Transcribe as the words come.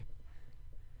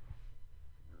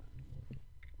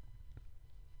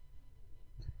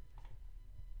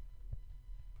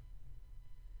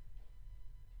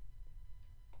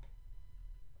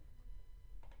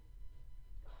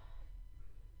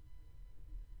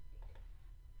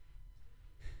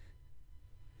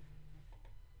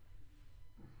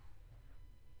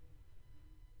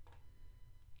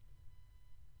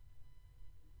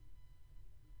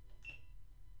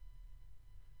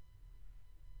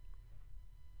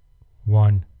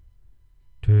1,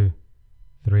 2,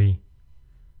 3,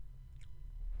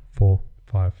 4,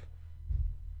 5.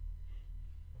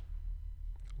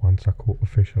 One circle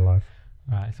official live.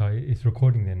 Alright, so it's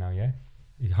recording there now, yeah?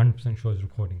 You're 100% sure it's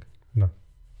recording? No.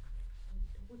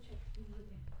 Double check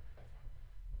everything.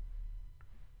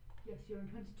 Yes, you're in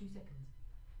 22 seconds.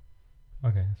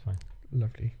 Okay, that's fine.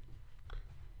 Lovely.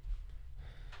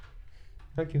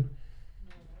 Thank you.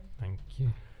 Thank you.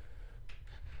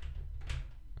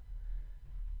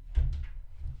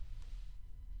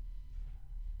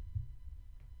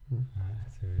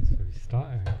 So we start.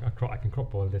 I can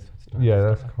crop all this. Yeah,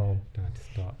 that's calm. Don't have to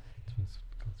start. This one's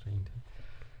go straight into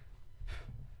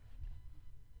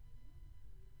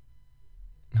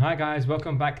it. Hi guys,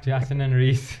 welcome back to Asin and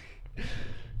Reese.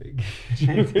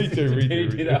 Redo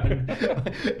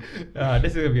that.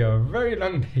 This is gonna be a very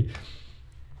long day.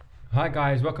 Hi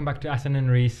guys, welcome back to Asin and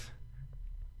Reese.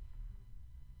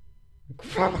 I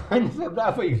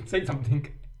thought you could say something.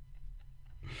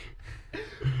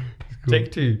 Cool.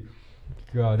 Take 2.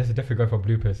 God, this is definitely go for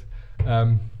bloopers.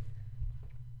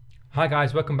 Hi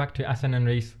guys, welcome back to Asin and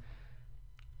Reese.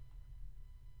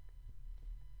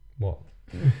 What?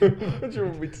 What do you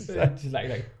want me to say? Just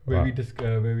like where we discuss.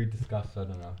 I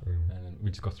don't know, and then we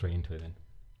just go straight into it then.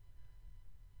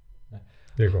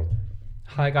 There you go.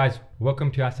 Hi guys,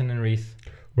 welcome to Asin and Reese.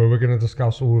 Where we're going to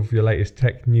discuss all of your latest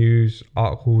tech news,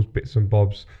 articles, bits and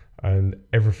bobs, and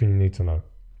everything you need to know.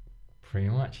 Pretty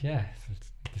much, yeah. So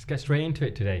let's get straight into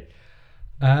it today.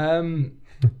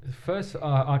 First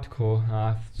article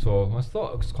I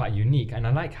thought it was quite unique, and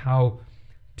I like how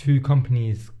two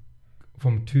companies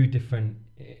from two different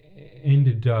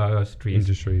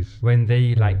industries when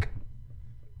they like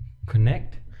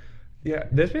connect. Yeah,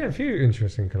 there's been a few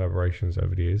interesting collaborations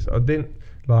over the years. I didn't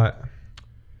like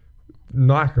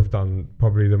Nike have done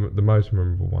probably the most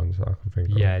memorable ones that I can think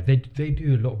of. Yeah, they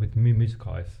do a lot with music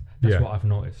artists. That's what I've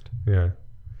noticed. Yeah.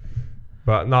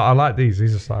 But no, I like these.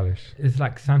 These are stylish. It's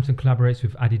like Samsung collaborates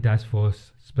with Adidas for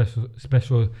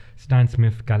special Stan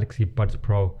Smith Galaxy Buds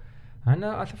Pro, and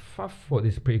I thought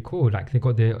this is pretty cool. Like they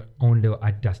got their own little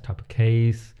Adidas type of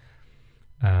case,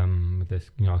 with this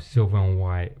silver and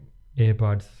white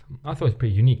earbuds. I thought it's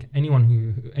pretty unique.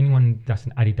 Anyone that's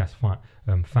an Adidas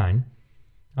fan,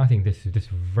 I think this is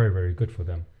very, very good for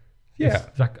them. Yeah,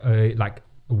 it's like a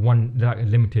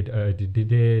limited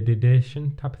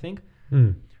edition type of thing.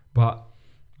 But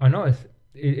I noticed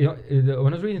when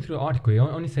I was reading through the article, it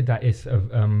only said that it's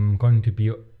going to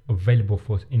be available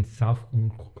in South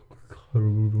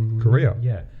Korea.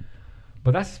 Yeah,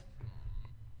 but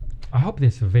I hope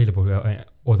this available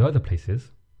all the other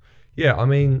places. Yeah, I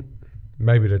mean,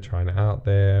 maybe they're trying it out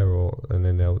there, and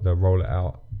then they'll roll it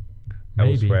out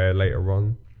elsewhere later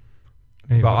on.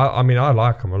 Maybe. But I mean, I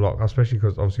like them a lot, especially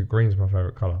because obviously green's my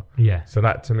favorite color. Yeah. So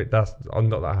that to me, I'm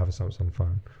not that I have a Samsung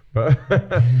phone, but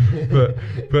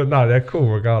but no, they're cool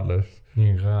regardless.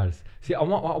 Yeah, regardless. See,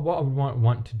 what I would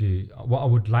want to do, what I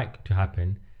would like to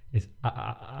happen is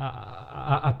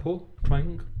Apple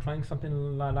trying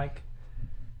something like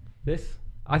this.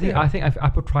 I think if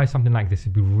Apple tries something like this,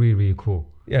 it'd be really, really cool.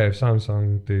 Yeah, if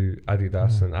Samsung do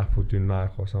Adidas and Apple do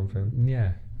Nike or something.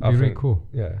 Yeah, it'd be really cool.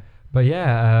 Yeah. But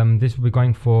yeah, this will be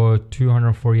going for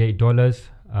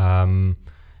 $248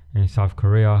 in South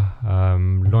Korea,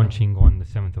 launching on the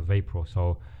 7th of April.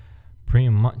 So pretty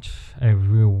much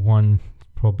everyone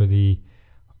probably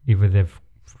either they've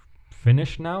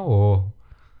finished now or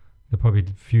they're probably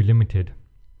a few limited.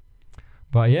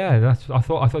 But yeah, I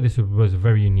thought this was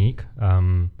very unique.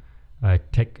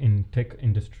 Tech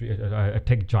industry, a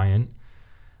tech giant,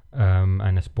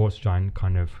 and a sports giant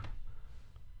kind of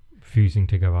fusing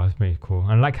together. It's pretty cool.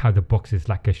 I like how the box is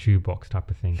like a shoe box type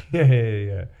of thing.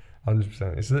 Yeah.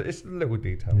 100%. It's the little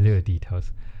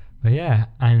details. But yeah,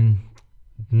 and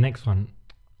the next one,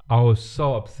 I was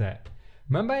so upset.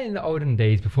 Remember in the olden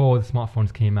days before the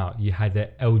smartphones came out, you had the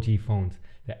LG phones,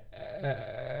 the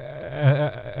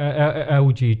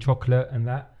LG chocolate and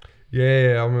that.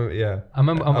 Yeah, I remember. I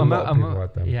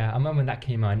remember when that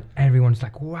came out and everyone's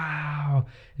like, wow,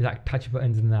 it's like touch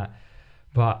buttons and that.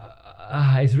 But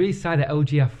it's really sad that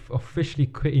LG have officially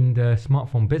quitting the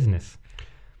smartphone business.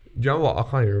 Do you know what? I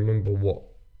can't even remember what,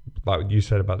 like you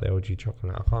said about the LG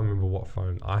chocolate. I can't remember what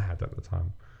phone I had at the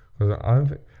time. Because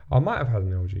I might have had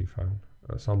an LG phone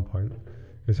at some point.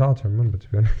 It's hard to remember, to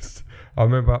be honest. I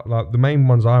remember, like, the main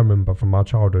ones I remember from my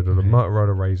childhood are the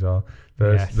Motorola Razr,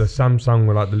 the Samsung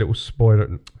with, like, the little spoiler,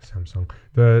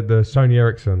 the Sony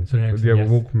Ericsson, the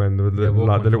Walkman, the little,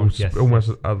 almost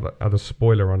had a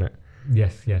spoiler on it.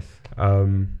 Yes.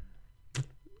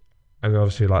 And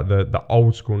obviously, like, the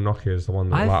old school Nokia is the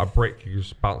one that's like a brick you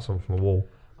just bounce on from a wall.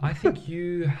 I think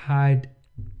you had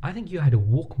a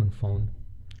Walkman phone.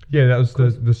 Yeah, that was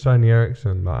the Sony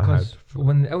Ericsson that I had. Because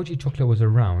when the LG Chocolate was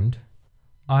around,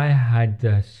 I had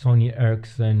the Sony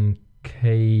Ericsson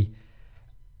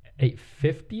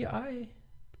K850i,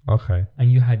 Okay.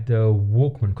 and you had the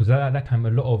Walkman. Because at that time,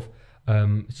 a lot of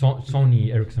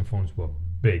Sony Ericsson phones were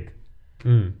big.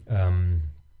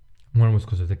 One was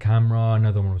because of the camera,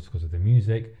 another one was because of the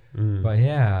music. But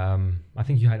yeah, I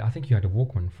think you had a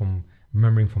Walkman from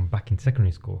remembering from back in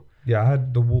secondary school. Yeah, I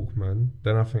had the Walkman.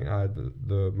 Then I think I had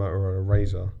the Motorola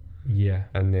Razr. Yeah.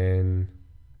 And then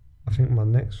I think my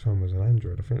next phone was an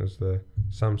Android. I think it was the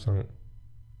Samsung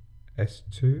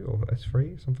S2 or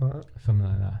S3, something like that. Something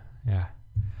like that, yeah.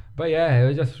 But yeah, it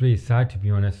was just really sad, to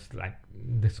be honest, like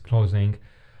this closing.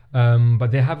 But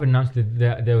they have announced that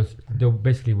they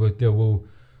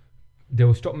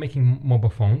will stop making mobile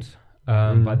phones,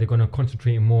 but they're going to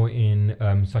concentrate more in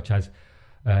such as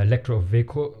electric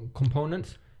vehicle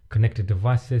components, connected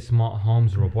devices, smart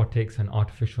homes, robotics, and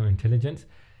artificial intelligence,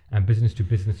 and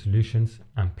business-to-business solutions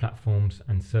and platforms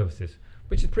and services,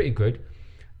 which is pretty good.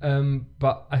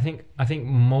 But I think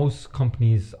most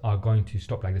companies are going to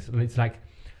stop like this. It's like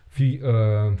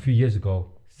few years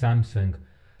ago, Samsung,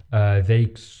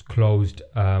 they closed.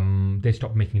 They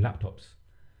stopped making laptops.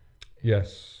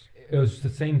 Yes. It was the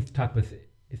same type of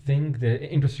thing. The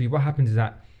industry. What happens is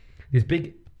that there's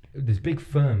big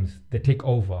firms that take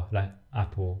over, like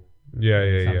Apple. Yeah.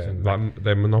 Samsung, Like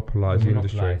they monopolize the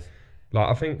industry. monopolize. Like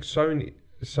I think Sony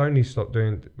stopped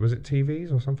doing, was it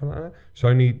TVs or something like that?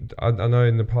 Sony, I know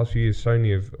in the past few years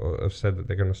Sony have said that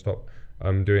they're going to stop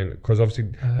doing, because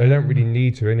obviously they don't really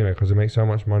need to anyway, because they make so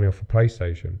much money off of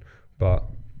PlayStation. But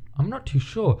I'm not too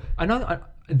sure. I know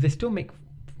they still make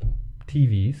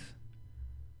TVs,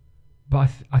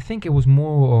 but I think it was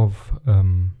more of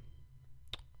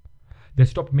they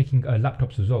stopped making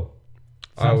laptops as well.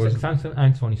 Samsung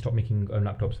and Sony stopped making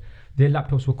laptops. Their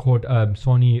laptops were called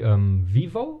Sony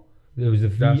Vivo. There was a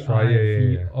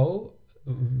Vivo.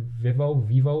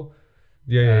 Vivo.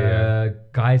 Yeah.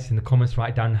 Guys in the comments,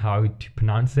 write down how to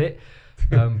pronounce it.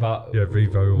 But Yeah,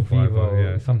 Vivo or Vivo,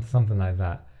 yeah. something like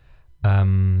that.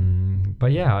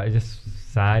 But yeah, it's just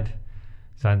sad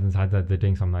that they're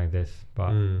doing something like this.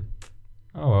 But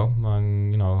oh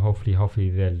well, hopefully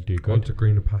they'll do good. On to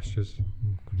greener pastures.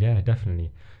 Yeah,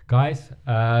 definitely. Guys,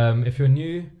 if you're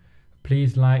new,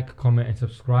 please like, comment and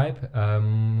subscribe.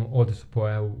 All the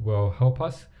support will help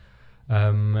us.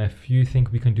 If you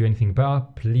think we can do anything better,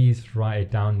 please write it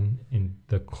down in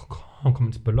the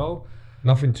comments below.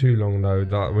 Nothing too long though.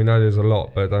 That we know there's a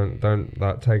lot, but don't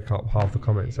like take up half the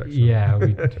comment section. Yeah,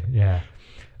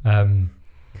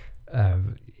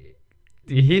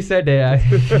 he said it.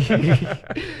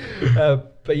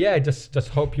 But yeah, just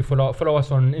hope you follow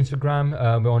us on Instagram.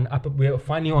 We're on Apple. We're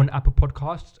finally on Apple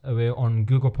Podcasts. We're on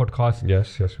Google Podcasts.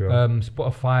 Yes, we are.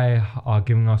 Spotify are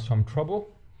giving us some trouble,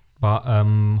 but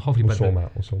hopefully we'll sort them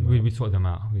out. We sort them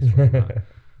out.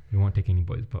 We won't take any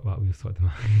boys, but we'll sort them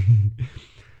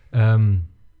out.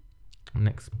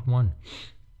 Next one.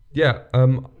 Yeah.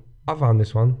 I found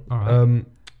this one. All right.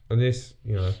 And this,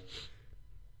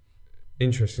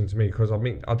 interesting to me, because I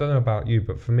mean, I don't know about you,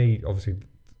 but for me, obviously,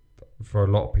 for a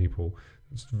lot of people,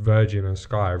 it's Virgin and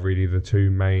Sky are really the two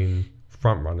main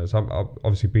front runners.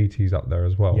 Obviously, BT's up there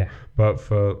as well. Yeah. But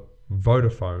for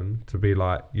Vodafone to be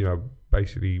like,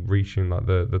 basically reaching like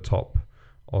the top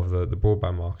of the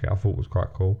broadband market, I thought was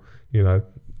quite cool.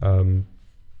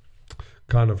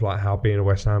 Kind of like how being a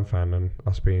West Ham fan and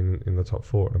us being in the top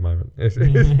four at the moment.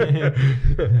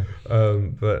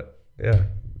 But yeah,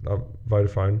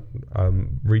 Vodafone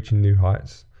reaching new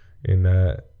heights in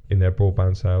their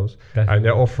broadband sales. Definitely. And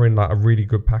they're offering like a really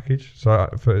good package. So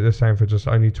they're saying for just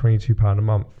only £22 a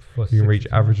month, you can reach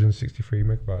averaging 63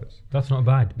 megabytes. That's not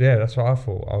bad. Yeah, that's what I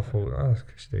thought. Oh, that's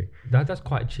Christy. That's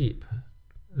quite cheap.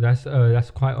 That's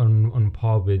quite on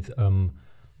par with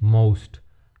most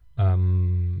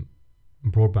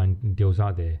broadband deals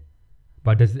out there.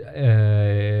 But does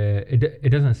it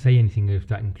doesn't say anything if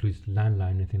that includes landline or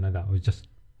anything like that, or it's just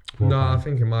broadband? No, I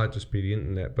think it might just be the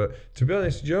internet. But to be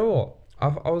honest, do you know what?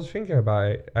 I was thinking about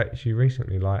it actually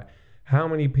recently, like how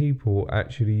many people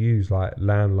actually use like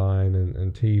landline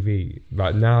and TV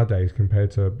like nowadays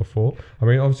compared to before. I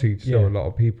mean, obviously still a lot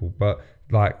of people, but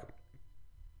like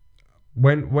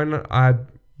when I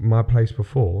had my place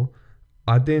before,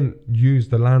 I didn't use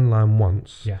the landline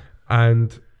once. Yeah.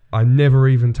 And I never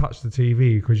even touched the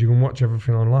TV because you can watch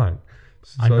everything online.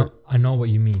 So, I know what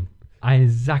you mean. I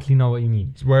exactly know what you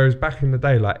mean. Whereas back in the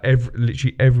day, like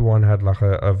literally everyone had like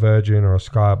a Virgin or a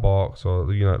Sky box or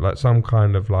like some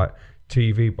kind of like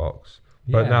TV box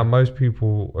But Yeah. now most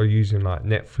people are using like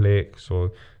Netflix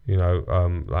or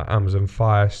like Amazon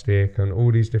Fire Stick and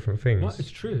all these different things. No,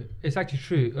 it's true. It's actually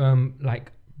true.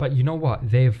 But you know what?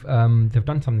 They've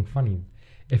done something funny.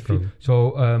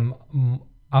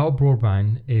 Our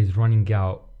broadband is running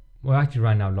out. Well, actually,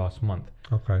 ran out last month.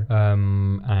 Okay.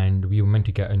 And we were meant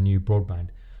to get a new broadband.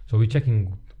 So we're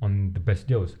checking on the best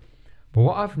deals. But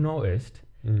what I've noticed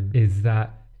is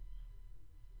that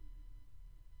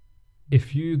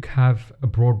if you have a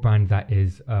broadband that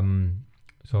is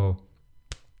sorry,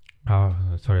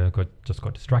 just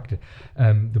got distracted.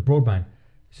 The broadband.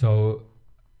 So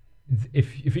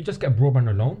if you just get broadband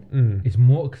alone, it's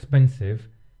more expensive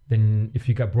than if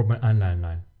you get broadband and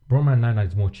landline. Broadband and landline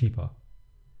is more cheaper.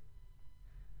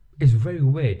 It's very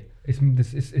weird. It's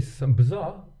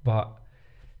bizarre, but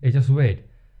it's just weird.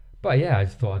 But yeah, I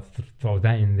just thought I'd throw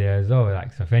that in there as well.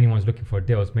 Like, so if anyone's looking for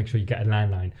deals, make sure you get a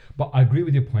landline. But I agree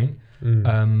with your point.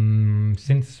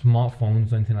 Since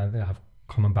smartphones or anything like that have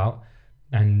come about,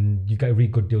 and you get really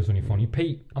good deals on your phone, you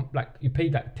pay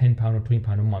that £10 or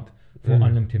 £20 a month for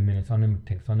unlimited minutes, unlimited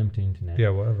text, unlimited internet. Yeah,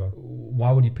 whatever.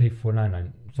 Why would you pay for a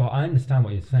landline? So I understand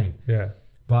what you're saying. Yeah.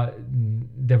 But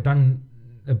they've done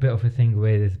a bit of a thing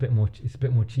where it's a bit more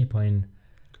cheaper in.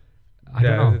 I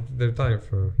don't know. They've done it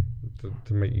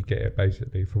to make you get it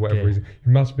basically for whatever reason. It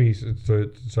must be so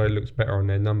it looks better on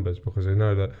their numbers, because they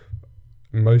know that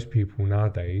most people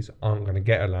nowadays aren't going to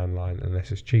get a landline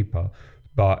unless it's cheaper.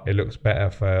 But it looks better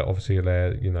for obviously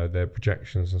their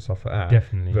projections and stuff like that.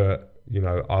 Definitely. But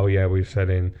we're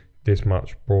selling this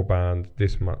much broadband,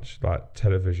 this much like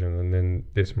television, and then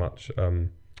this much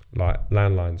like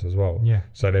landlines as well. Yeah.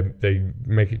 So they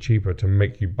make it cheaper to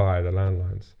make you buy the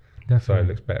landlines. Definitely. So it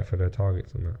looks better for their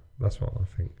targets and that. That's what I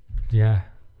think. Yeah.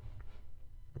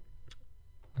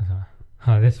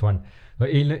 This one.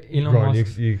 But Elon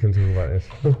Musk. You can talk about this.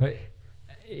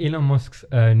 Elon Musk's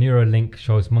Neuralink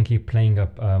shows monkey playing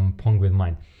up Pong with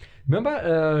mind.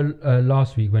 Remember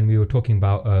last week when we were talking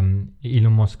about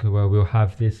Elon Musk, where we'll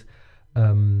have this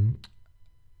these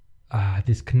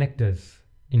connectors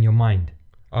in your mind.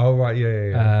 Oh right,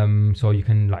 yeah. So you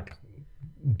can like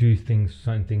do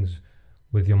certain things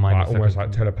with your mind. Almost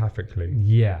like telepathically.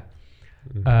 Yeah.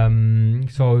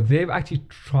 So they've actually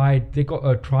tried. They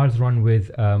got trials run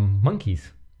with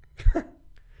monkeys.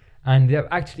 And they've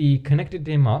actually connected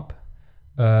him up.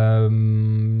 So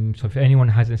if anyone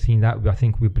hasn't seen that,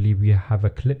 we believe we have a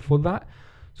clip for that.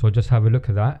 So just have a look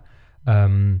at that.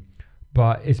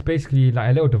 But it's basically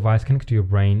like a little device connected to your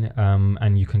brain,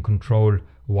 and you can control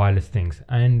wireless things.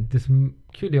 And this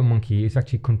cute little monkey is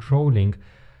actually controlling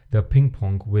the ping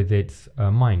pong with its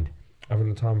mind. Having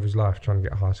the time of his life trying to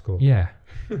get a high score. Yeah.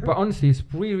 But honestly, it's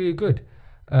really, really good.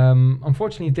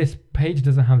 Unfortunately, this page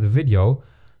doesn't have the video.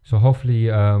 So hopefully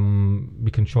we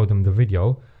can show them the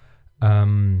video.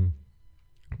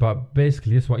 But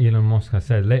basically, this is what Elon Musk has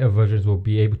said. Later versions will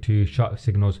be able to shut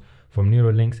signals from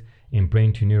Neuralinks in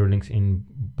brain to Neuralinks in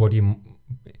body. In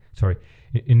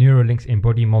Neuralinks in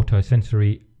body motor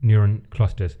sensory neuron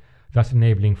clusters. Thus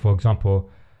enabling, for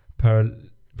example,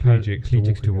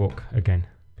 paraplegics to walk again.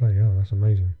 Bloody hell, that's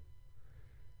amazing.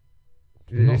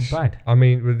 Not bad. I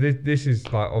mean, this is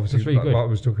like obviously really good. like I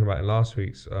was talking about in last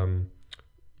week's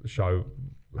show,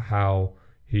 how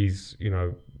he's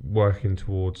working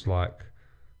towards like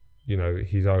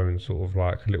his own sort of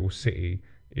like little city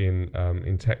in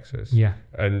Texas. Yeah.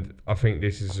 And I think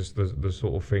this is just the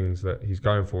sort of things that he's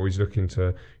going for. He's looking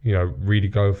to really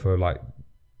go for like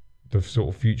the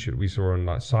sort of future that we saw in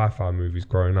like sci-fi movies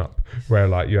growing up, where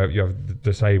like you have the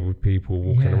disabled people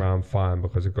walking around fine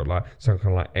because they've got like some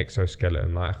kind of like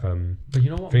exoskeleton, like but you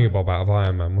know what? Thingamabob out of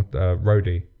Iron Man, what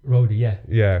Rhodey. Rhodey, yeah.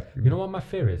 Yeah. You know what my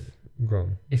fear is? Go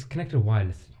on. It's connected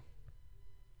wirelessly.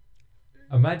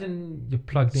 Imagine you're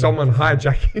plugged in. Someone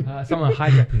hijacking. Someone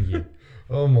hijacking you.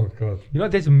 Oh my god.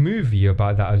 There's a movie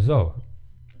about that as well.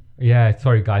 Yeah,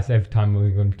 sorry guys. Every time we're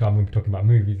going to be talking about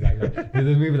movies like that. There's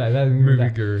a movie like that. Movie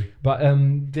guru. But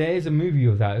there is a movie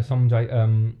of that. Someone's like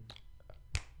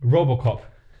RoboCop,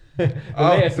 the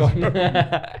latest one.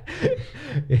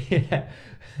 Yeah,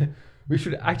 we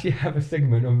should actually have a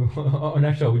segment on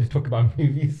our show. We just talk about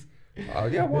movies.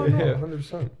 Yeah, why not?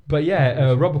 100%. But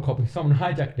yeah, RoboCop. Someone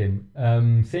hijacked him.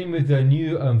 Same with the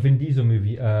new Vin Diesel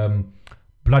movie,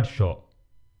 Bloodshot.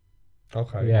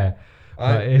 Okay. Yeah.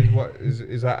 What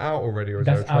is that out already, or is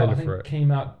there a trailer for it?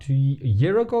 Came out a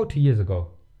year ago, 2 years ago.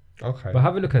 Okay. But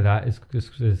have a look at that. It's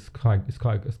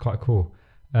quite cool.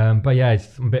 But yeah,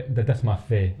 it's a bit. That's my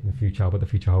fear in the future. What the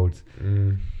future holds.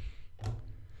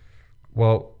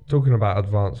 Well, talking about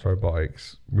advanced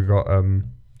robotics, we got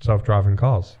self-driving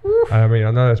cars. I mean, I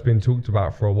know that's been talked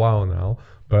about for a while now,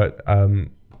 but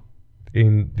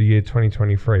in the year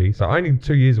 2023. So only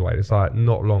 2 years away. It's like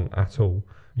not long at all.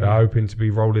 They're Yeah. hoping to be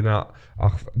rolling out.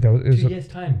 There was, 2 years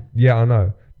time. yeah, I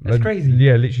know. That's crazy.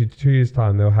 Yeah, literally 2 years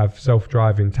time they'll have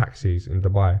self-driving taxis in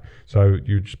Dubai. So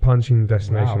you just punch in the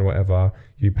destination Wow. or whatever,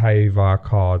 you pay via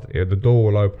card, the door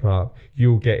will open up,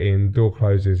 you'll get in, door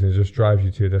closes and it just drives you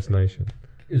to your destination.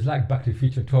 It's like Back to the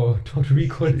Future Total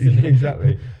Recall. Isn't it?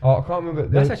 Exactly. Oh, I can't remember.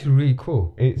 That's actually really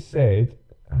cool. It said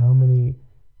how many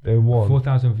there won.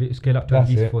 4,000 scale up to That's at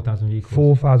least it. 4,000 vehicles.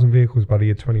 4,000 vehicles by the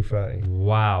year 2030.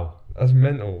 Wow, That's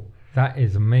mental. that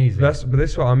is amazing. But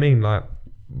this is what I mean. Like,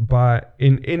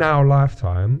 in our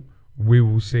lifetime, we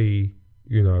will see,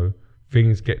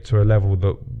 things get to a level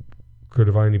that could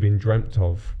have only been dreamt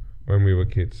of when we were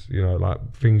kids. Like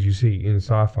things you see in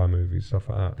sci-fi movies, stuff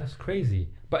like that. That's crazy.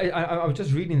 But I was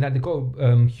just reading that they got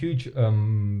huge,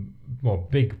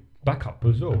 big backup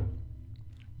as well.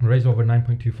 Raised over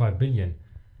 9.25 billion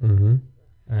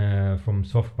Mm-hmm. from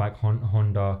SoftBank,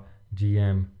 Honda,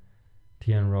 GM,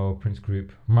 TNRO, Prince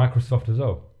Group, Microsoft as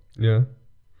well. Yeah.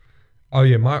 Oh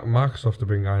yeah, Microsoft have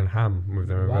been going ham with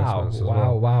their investments as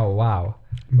well. Wow.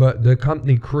 But the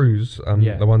company Cruise,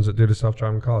 Yeah. the ones that do the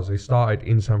self-driving cars, they started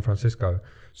in San Francisco.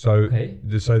 So, Okay.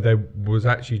 so they was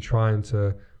actually trying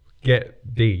to get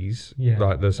these, Yeah.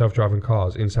 like the self-driving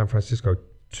cars, in San Francisco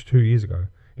 2 years ago,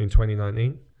 in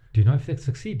 2019. Do you know if they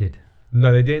succeeded?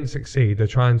 No, they didn't succeed. They're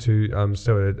trying to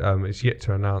still. It's yet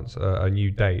to announce a new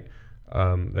date.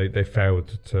 They failed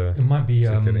to It might be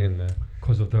get it in there.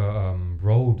 because of the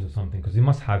roads or something. Because it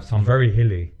must have some. Very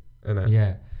hilly, isn't it?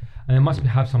 Yeah, and it must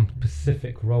have some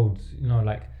specific roads.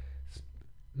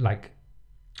 Like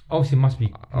obviously it must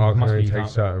be. I it can must only be take down-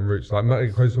 certain routes, like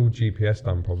because it's all GPS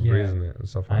done, probably, Yeah. isn't it, and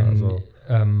stuff like that as well.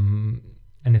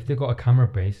 And if they got a camera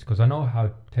base, because I know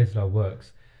how Tesla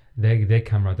works, their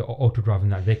camera, the auto driving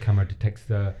that their camera detects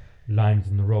the lines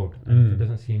in the road, and if it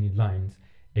doesn't see any lines,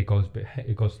 it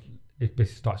basically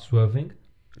starts swerving.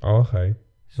 Oh, okay.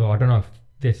 So I don't know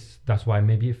if that's why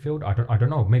maybe it failed. I don't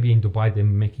know. Maybe in Dubai they're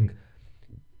making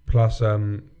Plus,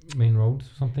 main roads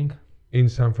or something. in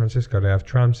San Francisco they have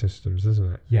tram systems,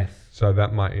 isn't it? Yes, So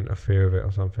that might interfere with it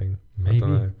or something. I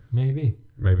don't know. maybe.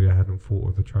 Maybe I hadn't thought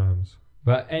of the trams.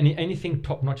 But anything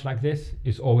top notch like this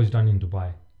is always done in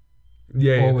Dubai.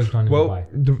 Yeah. Always done in well,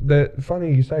 Dubai. they're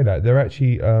funny you say that. They're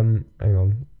actually hang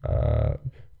on,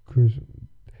 Cruise.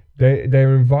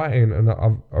 They're inviting, and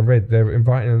I read they're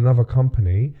inviting another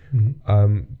company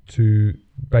to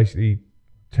basically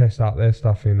test out their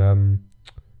stuff in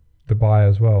Dubai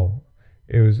as well.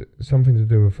 It was something to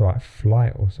do with like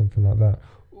flight or something like that.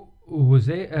 Was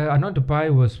it? I know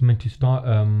Dubai was meant to start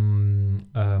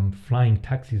flying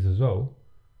taxis as well.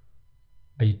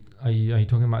 Are you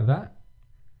talking about that?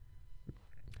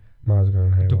 Miles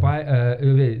going haywire.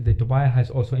 Dubai, the Dubai has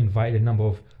also invited a number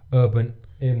of urban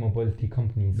air mobility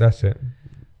companies. That's it.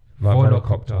 Like for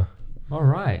helicopter. All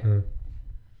right,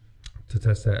 To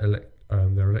test their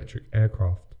electric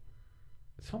aircraft.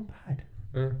 it's not bad.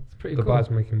 Yeah. It's pretty Dubai's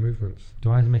cool. making movements.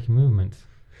 Dubai's making movements.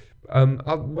 I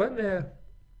went there.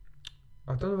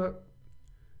 I don't know.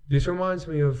 This reminds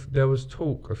me of there was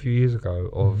talk a few years ago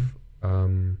of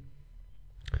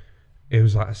it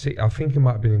was like I think it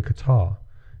might have been in Qatar.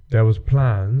 There was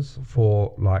plans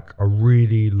for like a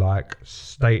really like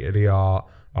state of the art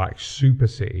like super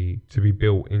city to be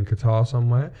built in Qatar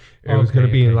somewhere. It was going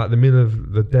to be in like the middle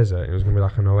of the desert. It was going to be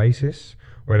like an oasis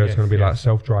where there was going to be like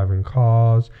self-driving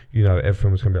cars.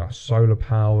 Everything was going to be like solar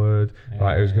powered.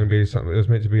 Like it was going to be something. It was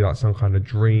meant to be like some kind of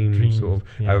dream sort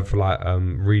of for like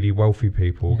really wealthy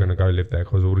people going to go live there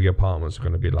because all the apartments are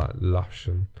going to be like lush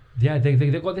and. Yeah, they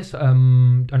got this. I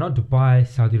know Dubai,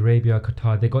 Saudi Arabia,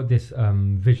 Qatar. They got this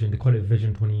vision. They call it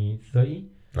Vision 2030.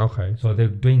 Okay. So they're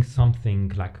doing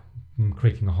something like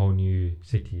creating a whole new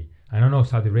city. And I know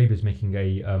Saudi Arabia is making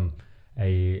a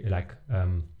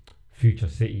future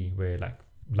city where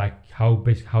like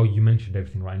how you mentioned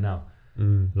everything right now,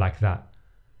 like that.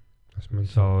 That's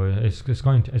mental. So it's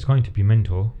going to be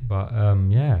mental, but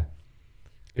yeah.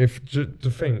 If to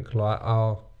think like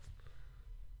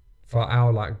for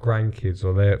our like grandkids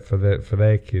or for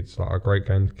their kids, like our great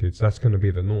grandkids, that's going to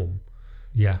be the norm.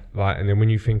 Yeah. Like, and then when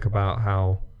you think about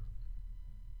how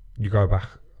you go back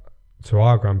to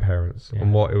our grandparents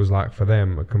and what it was like for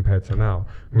them compared to now,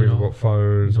 we've got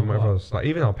phones and whatever else. Like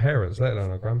even our parents, let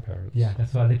alone our grandparents. Yeah,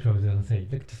 that's what I literally was going to say.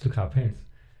 Just look at our parents.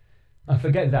 I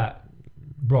forget that,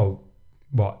 bro.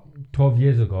 What 12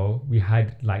 years ago we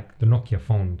had like the Nokia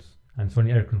phones and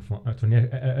Sony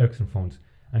Ericsson phones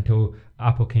until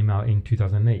Apple came out in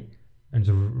 2008, and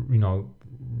so And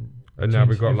now changed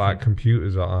we've got like everything.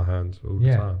 computers at our hands all the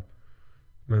time.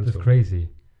 Mental. It's crazy.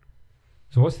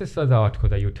 So what's this other article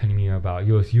that you're telling me about?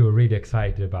 You were really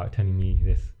excited about telling me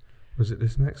this. Was it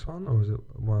this next one or was it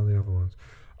one of the other ones?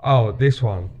 Oh, this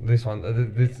one. This one of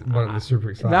the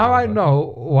super exciting. Now I ones.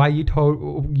 know why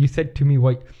you said to me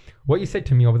what you said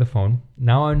to me over the phone.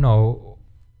 Now I know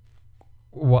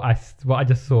what I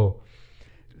just saw.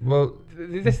 Well,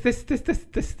 This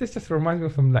just reminds me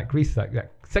of some like Greece like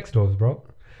sex dolls, bro.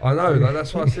 I know.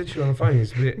 That's why I said to you on the phone.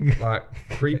 It's a bit like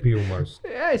creepy almost.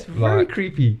 Yeah, it's very Like-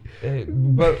 creepy.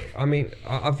 But I mean,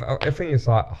 I think it's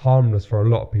like harmless for a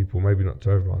lot of people, maybe not to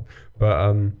everyone.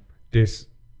 But this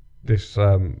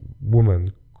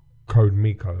woman, Code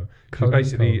Miko, she's Code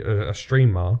basically Miko. a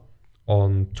streamer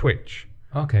on Twitch.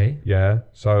 Okay. Yeah.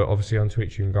 So obviously on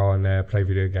Twitch you can go on there, play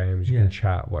video games, you Yeah. can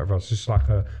chat, whatever. It's just like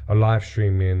a live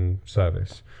streaming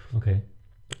service. Okay.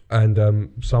 And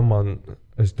someone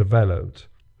has developed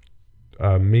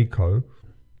Miko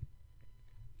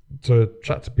to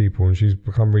chat to people, and she's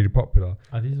become really popular.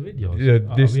 Are these videos?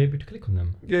 Yeah, Are this- we able to click on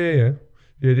them? Yeah.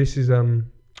 This is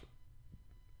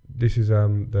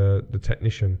the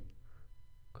technician.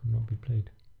 Could not be played.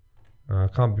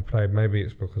 Can't be played. Maybe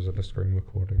it's because of the screen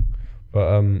recording,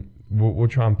 but we'll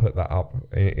try and put that up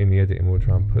in the editing. We'll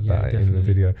try and put Yeah, that in the definitely.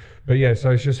 video. But yeah,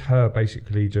 so it's just her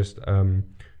basically just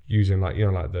using like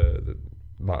like the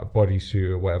like bodysuit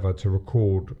or whatever to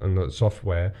record, and the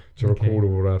software to Okay. record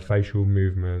all her facial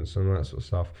movements and that sort of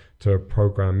stuff, to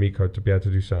program Miko to be able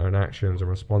to do certain actions and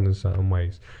respond in certain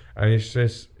ways. And it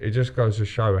just goes to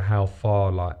show how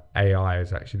far like AI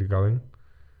is actually going.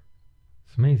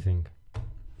 It's amazing.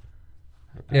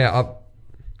 Yeah,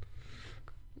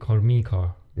 Called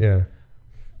Miko. yeah.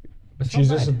 But it's She's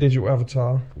not just a bad. digital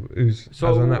avatar who's So-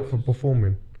 has a knack for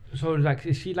performing. So like,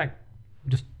 is she like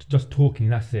just talking?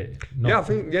 That's it. Yeah, I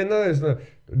think no, there's no.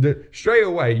 Straight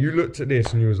away, you looked at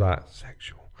this and you was like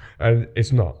sexual, and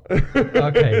it's not.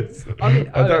 Okay. I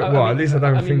mean, I don't. Well, mean, at least I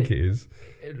don't I mean, think it is.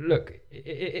 Look,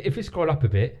 if you scroll up a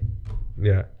bit,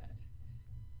 Yeah.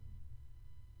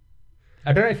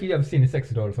 I don't know if you've ever seen a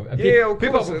sex doll or something. Yeah, of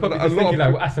people course, are probably a just lot thinking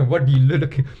of like, Asan, what do you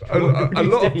look? A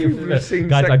lot of people have seen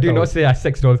Guys, sex I do not dolls. stay at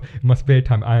sex dolls in my spare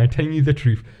time. I am telling you the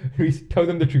truth. Please tell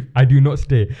them the truth. I do not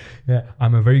stay. Yeah,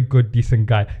 I'm a very good, decent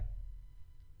guy.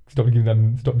 Stop giving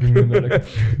them the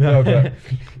look. No,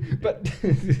 but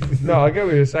No, I get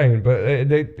what you're saying, but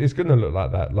it's gonna look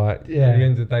like that. Like Yeah. at the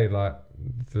end of the day, like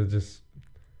they're just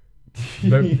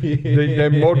they're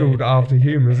modelled after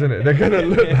humans, isn't it? They're gonna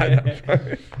look like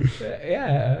that.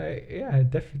 yeah,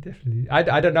 definitely.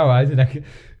 I don't know. I like,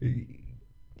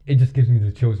 it just gives me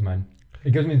the chills, man.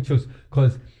 It gives me the chills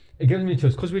because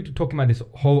we're talking about this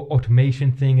whole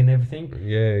automation thing and everything.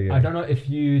 Yeah. I don't know if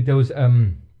there was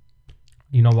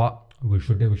you know what, we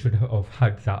should have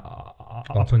had that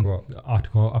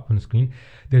article up on the screen.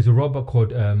 There's a robot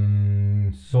called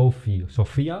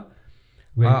Sophia,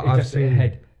 where I've just seen- a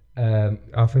head. I think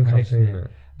I've connection seen there.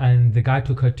 it. And the guy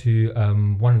took her to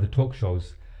one of the talk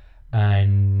shows,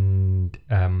 and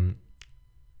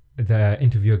the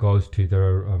interviewer goes to the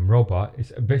robot.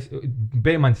 It's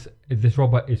bear in mind, this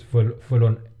robot is full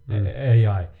on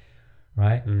AI,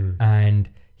 right? And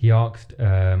he asked,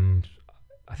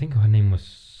 I think her name was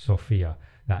Sophia,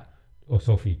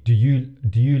 Sophie. Do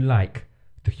you like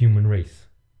the human race?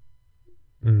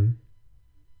 Mm.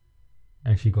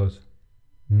 And she goes,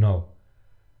 no.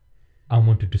 I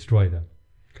want to destroy them.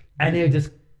 And they're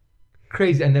just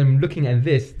crazy. And then looking at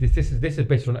this is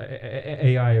based on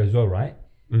AI as well, right?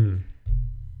 Mm.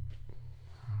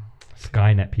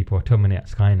 Skynet, people, terminate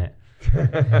Skynet.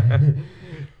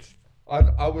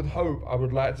 I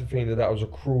would like to think that was a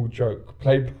cruel joke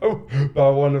played by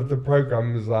one of the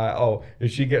programmers. Like, oh,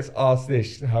 if she gets asked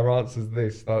this, her answer's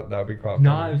this. That'd be quite.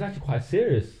 No, funny. it was actually quite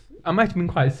serious. I might have been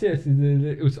quite serious.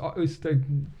 It was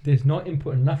there's no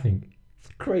input and nothing. It's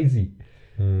crazy.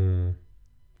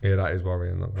 Yeah, that is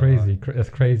worrying. Not gonna Crazy. lie. That's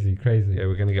crazy. Yeah,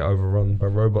 we're gonna get overrun by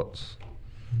robots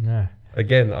Yeah.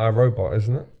 again. iRobot,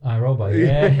 isn't it? iRobot,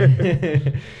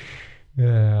 yeah.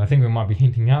 Yeah, I think we might be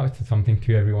hinting out to something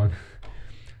to everyone.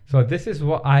 So this is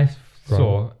what I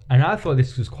saw, and I thought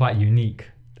this was quite unique.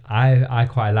 I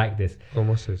quite like this. Oh,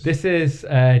 what's this? This is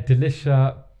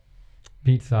Delicia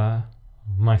Pizza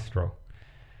Maestro.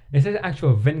 It's an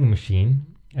actual vending machine.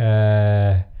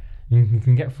 You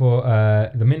can get for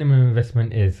the minimum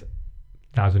investment is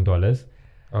 $1,000,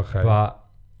 Okay. but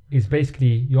it's basically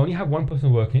you only have one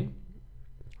person working,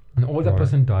 and all that Right.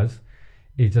 person does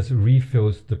is just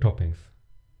refills the toppings.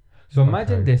 So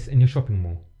imagine Okay. this in your shopping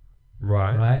mall,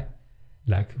 right. right?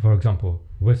 Like for example,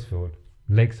 Westfield,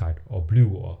 Lakeside, or Blue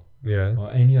Water, Yeah.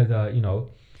 or any other, you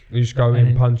You just go and in,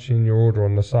 then- punch in your order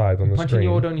on the side on the punch in screen.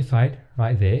 your order on your side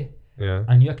right there, Yeah.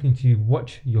 and you're going to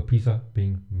watch your pizza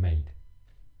being made.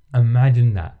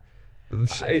 Imagine that.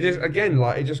 It just again,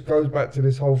 like, it just goes back to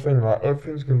this whole thing. Like,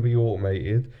 everything's gonna be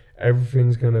automated.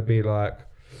 Everything's gonna be like,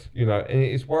 you know, and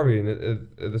it's worrying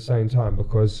at the same time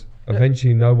because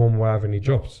eventually no one will have any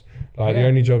jobs. Like, the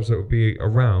only jobs that would be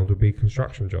around would be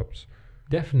construction jobs.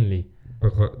 Definitely.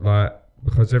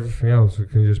 Because everything else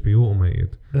can just be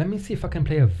automated. Let me see if I can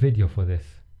play a video for this.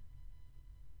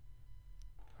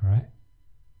 All right.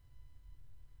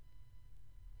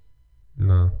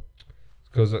 No,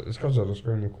 it's because of the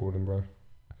screen recording, bro.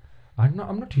 I'm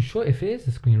not too sure if it is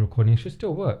a screen recording. It should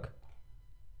still work.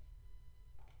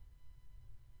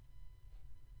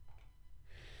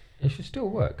 It should still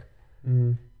work.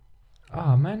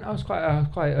 Ah, man, I was quite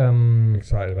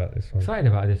Excited about this one. excited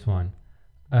about this one.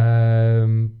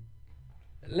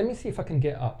 Let me see if I can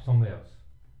get up somewhere else.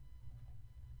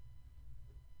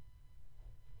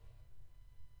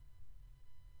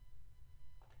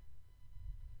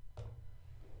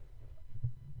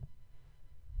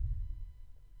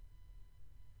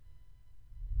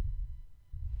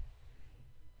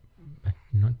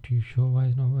 Not too sure why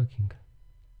it's not working.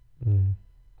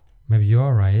 Maybe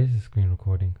you're right, it is a screen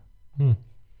recording.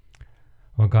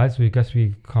 Well, guys, we've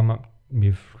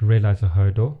realized a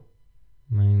hurdle.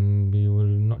 I mean, we will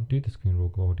not do the screen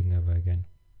recording ever again.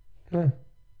 Yeah.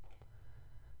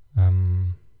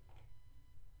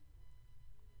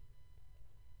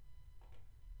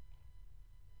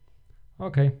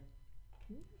 Okay.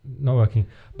 Not working.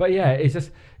 But yeah,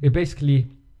 it basically,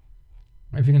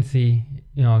 if you can see,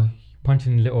 you know, punch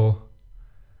in your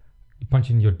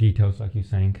details like you're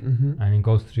saying, and it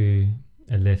goes through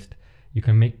a list.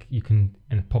 And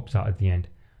it pops out at the end.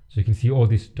 So you can see all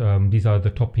these are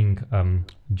the topping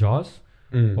jars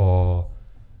or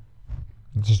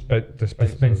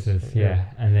dispensers, yeah.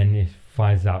 And then it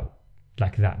fires out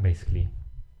like that basically.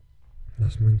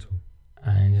 That's mental.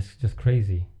 And it's just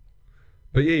crazy.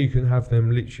 But yeah, you can have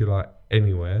them literally like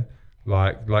anywhere.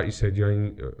 Like you said,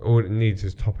 all it needs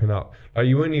is topping up. Like,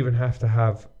 you won't even have to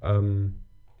have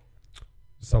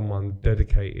someone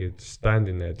dedicated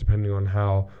standing there, depending on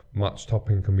how much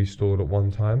topping can be stored at one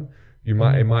time. It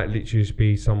might literally just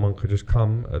be someone could just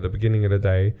come at the beginning of the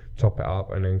day, top it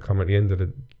up, and then come at the end of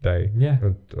the day,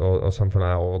 or something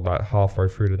like that, or like halfway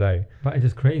through the day. But it's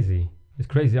just crazy. It's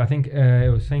crazy. I think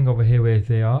it was saying over here where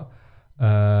they are.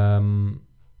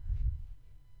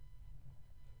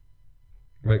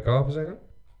 Wait, go up a second.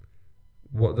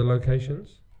 What are the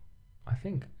locations? I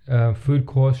think food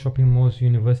courts, shopping malls,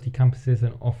 university campuses,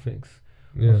 and office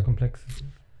complexes.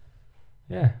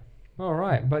 Yeah. All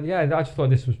right. But yeah, I just thought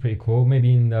this was pretty cool.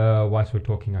 Maybe whilst we're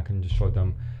talking, I can just show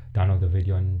them, download the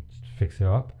video and fix it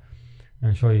up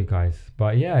and show you guys.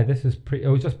 But yeah, it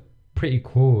was just pretty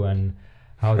cool, and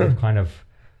how they've kind of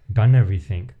done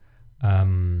everything.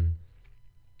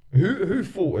 Who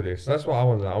thought of this? That's what I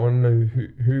want to know. I want to know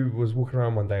who was walking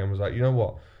around one day and was like, you know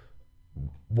what?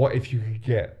 What if you could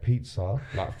get pizza,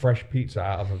 like fresh pizza,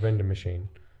 out of a vending machine,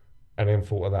 and then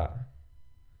thought of that?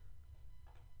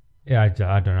 Yeah,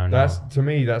 I don't know. To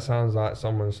me, that sounds like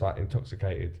someone's like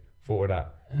intoxicated. Thought of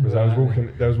that because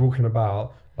they was walking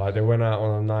about, like they went out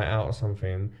on a night out or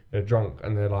something. They're drunk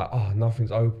and they're like, oh,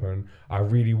 nothing's open. I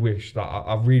really wish that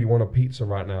I really want a pizza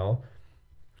right now.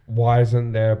 Why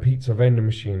isn't there a pizza vending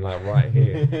machine like right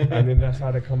here? And then that's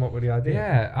how they come up with the idea.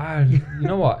 Yeah, you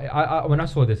know what? I when I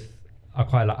saw this, I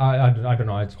quite like. I don't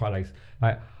know. It's quite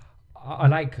like I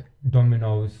like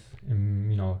Domino's,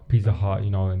 you know, Pizza Hut. You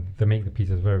know, and they make the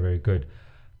pizzas very, very good.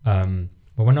 But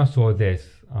when I saw this,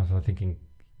 I was thinking,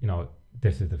 you know,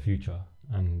 this is the future.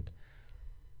 And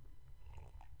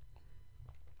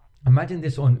imagine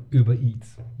this on Uber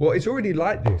Eats. Well, it's already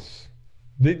like this.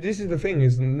 This is the thing,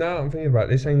 is now I'm thinking about it,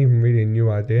 this ain't even really a new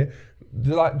idea.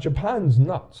 Like, Japan's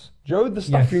nuts. Joe, the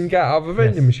stuff you can get out of a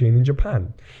vending machine in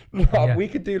Japan. Like, we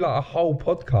could do like a whole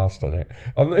podcast on it.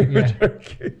 I'm not even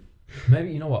joking.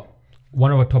 Maybe, you know what?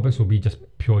 One of our topics will be just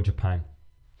pure Japan.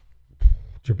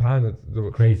 Japan,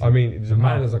 crazy. I mean,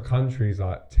 Japan as a country is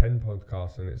like 10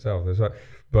 podcasts in itself.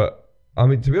 But I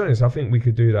mean, to be honest, I think we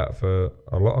could do that for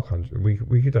a lot of countries.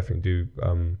 We could definitely do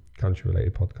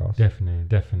country-related podcasts.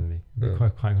 Definitely. It'd be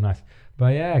quite nice.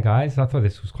 But yeah, guys, I thought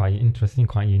this was quite interesting,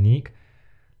 quite unique.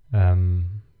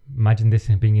 Imagine this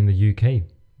being in the UK.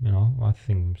 You know, I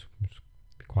think it's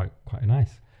quite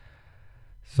nice.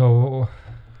 So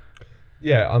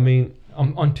yeah, I mean,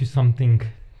 I'm onto something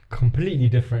completely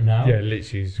different now. Yeah,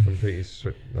 literally, completely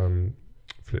flip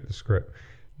the script.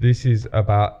 This is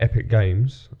about Epic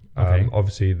Games.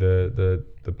 Obviously, the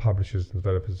publishers and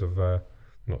developers of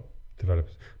not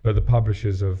developers, but the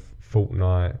publishers of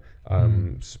Fortnite,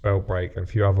 Spellbreak, and a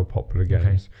few other popular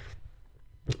games.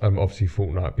 Obviously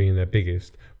Fortnite being their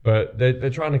biggest, but they're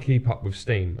trying to keep up with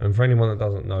Steam. And for anyone that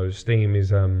doesn't know, Steam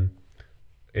is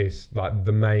like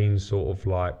the main sort of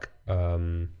like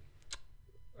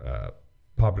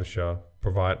publisher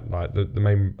provide like the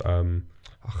main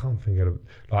I can't think of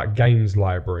like games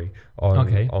library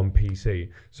on PC.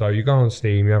 So you go on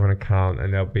Steam, you have an account,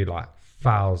 and there'll be like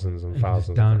thousands and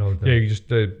thousands. Download them. Yeah, you just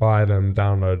buy them,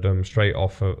 download them straight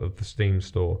off of the Steam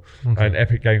store. Okay. And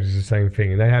Epic Games is the same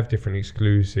thing, and they have different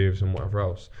exclusives and whatever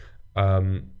else.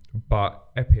 But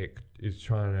Epic is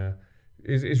trying to.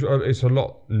 It's a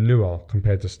lot newer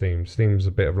compared to Steam. Steam's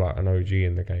a bit of like an OG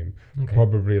in the game,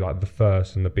 probably like the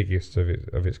first and the biggest of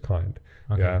its kind.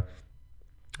 Okay. Yeah,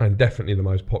 and definitely the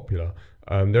most popular.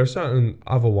 There are certain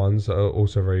other ones that are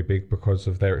also very big because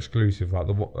of their exclusive, like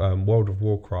the World of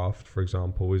Warcraft, for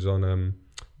example, is on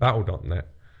Battle.net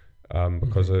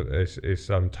because it's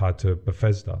tied to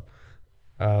Bethesda.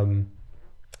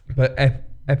 But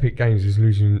Epic Games is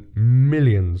losing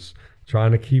millions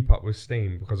trying to keep up with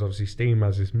Steam because obviously Steam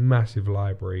has this massive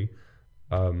library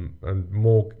and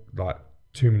more like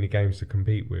too many games to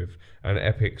compete with, and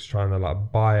Epic's trying to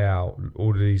like buy out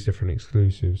all of these different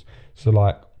exclusives. So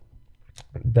like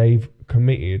they've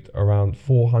committed around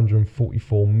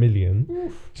 444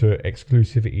 million to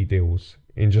exclusivity deals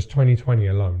in just 2020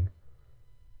 alone.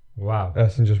 Wow.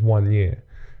 That's in just 1 year.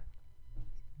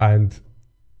 And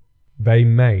they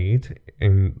made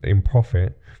in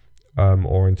profit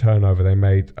or in turnover, they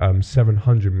made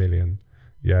 700 million.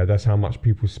 Yeah, that's how much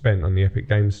people spent on the Epic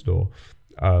Games Store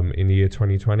in the year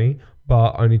 2020.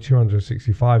 But only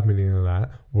 265 million of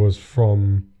that was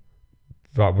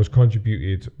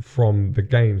contributed from the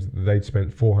games that they'd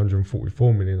spent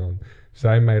 444 million on. So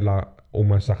they made like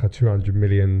almost like a 200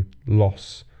 million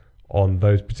loss on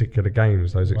those particular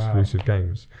games, those exclusive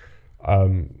games.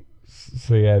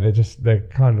 So yeah, they're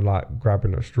kind of like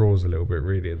grabbing at straws a little bit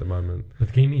really at the moment. But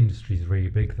the gaming industry is really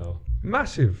big though.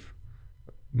 Massive,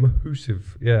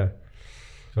 yeah.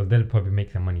 So they'll probably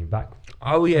make their money back.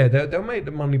 Oh yeah, they'll make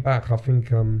the money back. I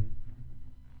think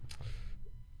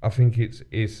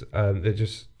it's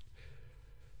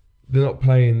they're not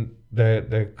playing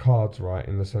their cards right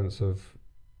in the sense of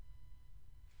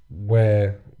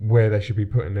where they should be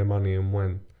putting their money and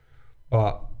when.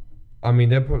 But I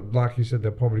mean, like you said, they're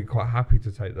probably quite happy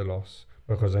to take the loss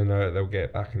because they know that they'll get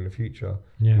it back in the future.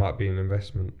 Yeah. It might be an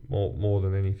investment more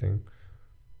than anything.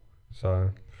 So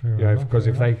Fair because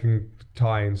if enough. they can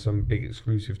tie in some big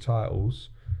exclusive titles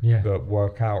Yeah. that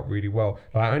work out really well,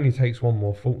 like it only takes one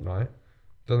more Fortnite,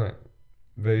 doesn't it?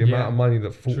 The amount of money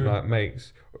that Fortnite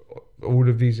makes, all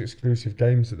of these exclusive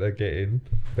games that they're getting,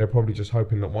 they're probably just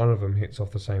hoping that one of them hits off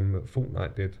the same that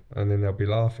Fortnite did, and then they'll be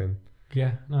laughing.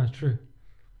 Yeah, no, it's true.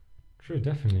 True,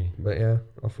 definitely. But yeah,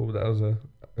 I thought that was a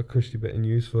cushy bit of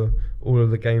news for all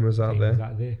of the gamers out there.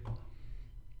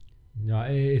 Yeah,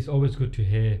 it's always good to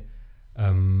hear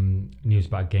news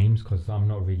about games because I'm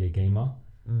not really a gamer.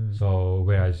 So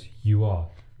whereas you are,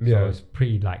 so it's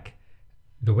pretty like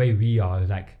the way we are,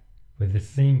 like we're the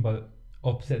same but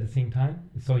opposite at the same time.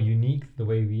 It's so unique the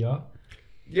way we are.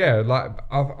 Yeah, like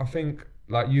I think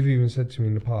like you've even said to me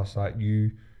in the past, like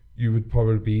you would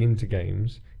probably be into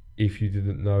games if you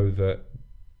didn't know that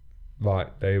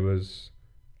like they was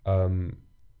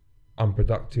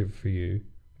unproductive for you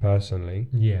personally.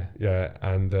 Yeah,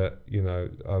 and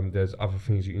there's other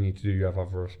things that you need to do. You have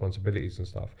other responsibilities and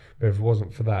stuff. But if it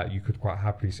wasn't for that, you could quite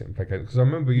happily sit and play games. Because I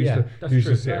remember you used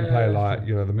to sit and play like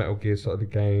the Metal Gear sort of the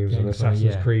games and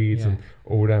Assassin's Creeds and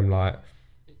all them. Like,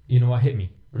 you know what hit me?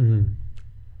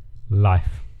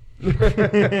 Life. That's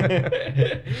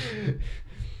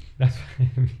what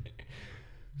hit me.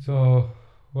 So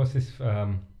what's this?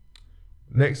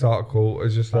 Next article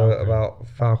is just about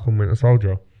Falcon Winter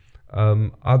Soldier.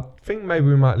 I think maybe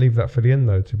we might leave that for the end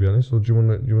though, to be honest. Or do you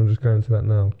want to just go into that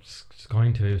now? Just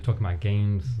going to talking about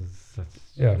games.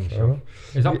 Yeah, fair enough.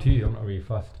 It's up to you. I'm not really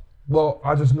fussed. Well,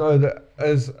 I just know that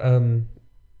as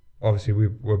obviously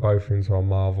we're both into our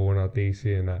Marvel and our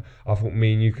DC and that. I thought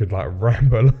me and you could like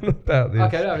ramble on about this.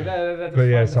 Okay, no, that's but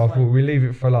yeah, fine, so I thought we leave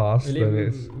it for last. We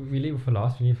leave it for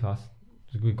last.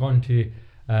 We've gone to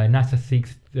NASA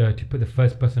seeks to put the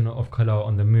first person of color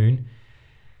on the moon.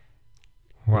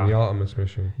 Wow. The Artemis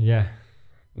mission. Yeah.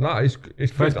 No, it's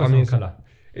first good. person of color.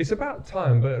 It's about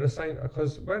time, but at the same,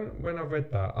 because when I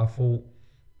read that, I thought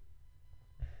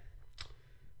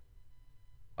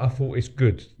it's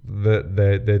good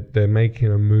that they're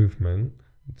making a movement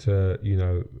to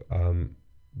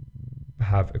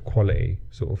have equality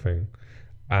sort of thing,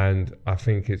 and I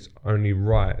think it's only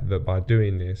right that by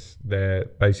doing this, they're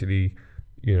basically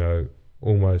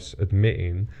almost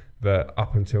admitting that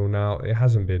up until now it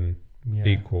hasn't been Yeah.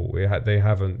 equal. They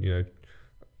haven't,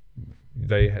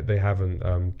 they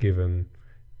haven't given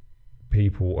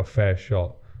people a fair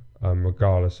shot,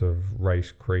 regardless of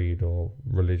race, creed, or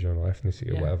religion, or ethnicity,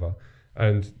 or Yeah. whatever.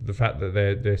 And the fact that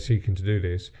they're seeking to do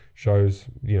this shows,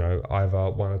 either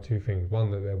one or two things.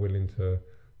 One, that they're willing to,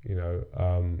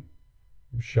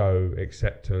 show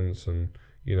acceptance and,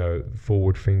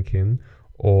 forward thinking,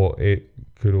 or it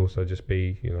could also just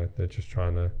be, they're just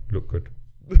trying to look good.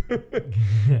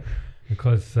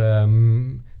 Because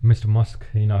Mr. Musk,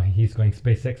 he's going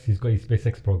SpaceX. He's got his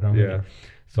SpaceX program. isn't he? Yeah.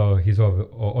 So he's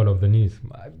all of the news.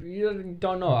 You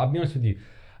don't know. I'll be honest with you.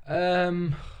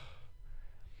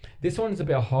 This one's a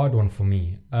bit a hard one for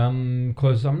me.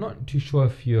 Because I'm not too sure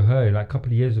if you heard. Like a couple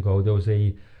of years ago, there was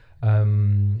a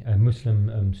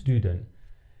Muslim student.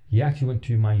 He actually went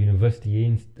to my university.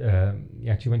 He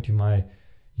actually went to my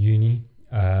uni,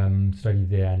 studied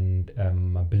there, and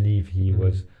I believe he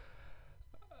was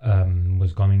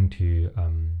going to.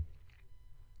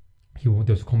 There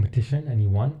was a competition and he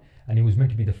won, and he was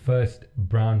meant to be the first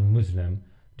brown Muslim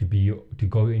to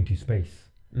go into space.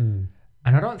 Mm.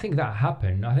 And I don't think that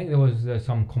happened. I think there was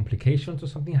some complications or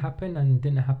something happened and it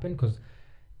didn't happen because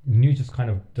news just kind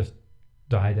of just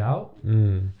died out.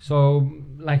 Mm. So,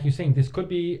 like you're saying, this could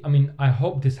be. I mean, I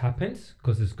hope this happens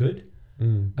because it's good.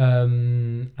 Mm.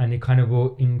 And it kind of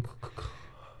will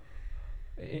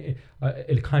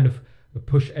it'll kind of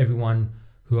push everyone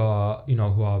who are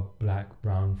black,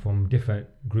 brown, from different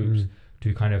groups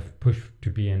to kind of push to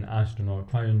be an astronaut,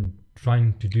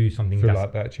 trying to do something Feel that's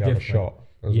like they actually have a different. shot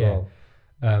as well.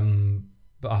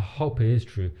 But I hope it is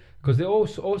true, because they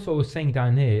also was saying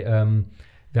down here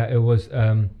that it was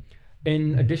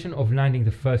in addition of landing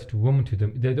the first woman to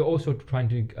them, they're also trying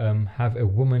to have a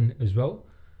woman as well,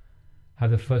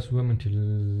 have the first woman to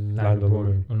land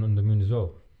on the moon as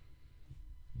well,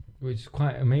 which is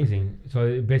quite amazing.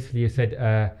 So basically, it said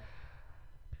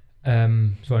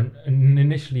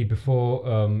initially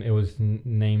before it was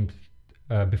named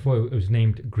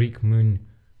Greek moon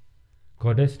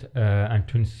goddess and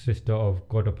twin sister of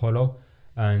god Apollo,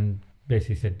 and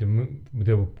basically said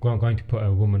they were going to put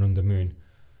a woman on the moon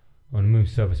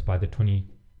surface by the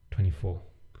 2024.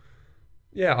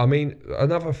 Yeah, I mean,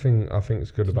 another thing I think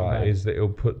is good It's not about it bad. is that it'll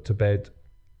put to bed,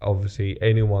 obviously,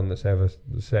 anyone that's ever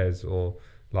says or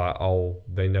like, oh,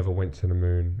 they never went to the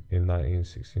moon in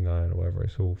 1969 or whatever.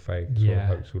 It's all fake. It's all a Yeah.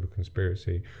 hoax, all a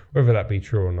conspiracy. Whether that be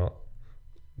true or not,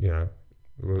 I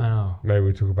know. maybe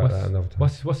we'll talk about that another time.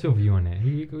 What's your view on it?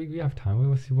 We have time.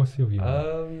 What's your view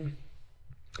on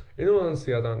it? In all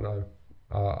honesty, I don't know.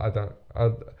 I don't.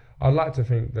 I'd like to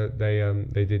think that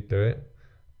they did do it,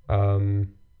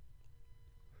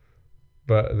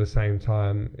 but at the same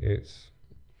time, it's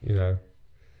the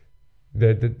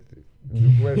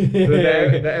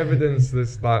evidence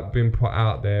that's like been put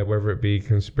out there, whether it be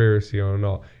conspiracy or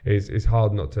not, is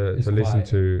hard not to It's listen quite-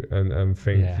 to and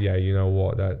think, Yeah. you know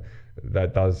what,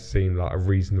 that does seem like a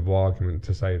reasonable argument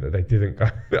to say that they didn't go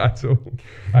at all.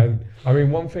 And I mean,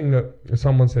 one thing that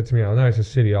someone said to me, I know it's a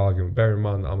silly argument, bear in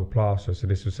mind that I'm a plasterer, so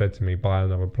this was said to me by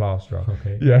another plasterer.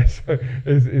 Okay. Yeah, so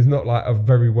it's not like a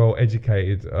very well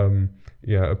educated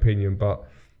opinion, but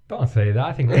Don't say that.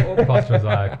 I think all plasterers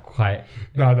are quite.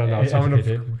 no. Some of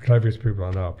educated. the cleverest people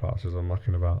I know are plasterers. I'm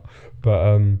mucking about,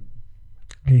 but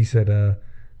he said,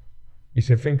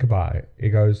 think about it. He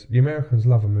goes, the Americans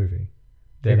love a movie.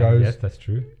 Then, He goes, yes, that's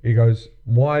true. He goes,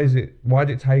 why did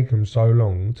it take them so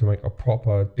long to make a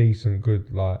proper, decent,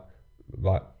 good like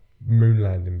moon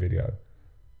landing video?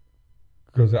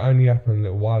 Because it only happened a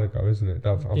little while ago, isn't it?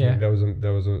 I think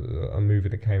there was a movie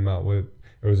that came out with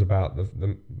it was about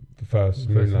the first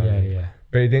moon landing. Yeah.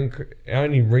 But it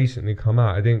only recently come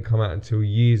out. It didn't come out until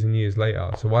years and years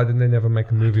later. So why didn't they never make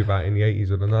a movie about it in the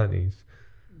 80s or the 90s?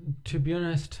 To be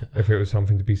honest, If it was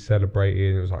something to be celebrated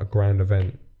and it was like a grand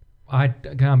event.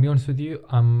 can I be honest with you?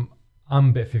 I'm a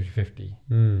bit 50-50.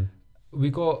 Mm. We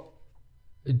got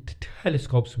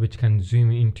telescopes which can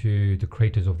zoom into the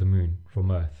craters of the moon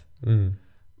from Earth, Mm.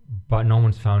 but no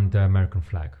one's found the American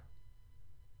flag.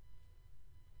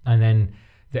 And then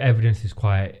the evidence is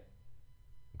quite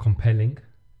compelling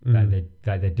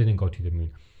that they didn't go to the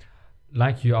moon.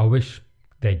 Like you, I wish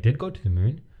they did go to the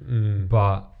moon,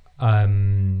 but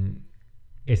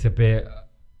it's a bit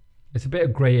a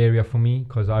grey area for me,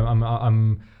 because I don't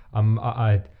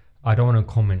want to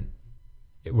comment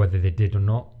whether they did or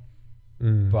not.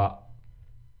 But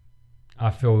I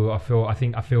feel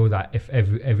that if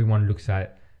everyone looks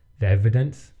at the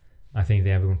evidence, I think that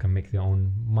everyone can make their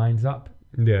own minds up,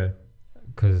 Yeah.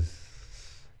 because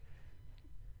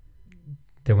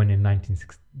they went in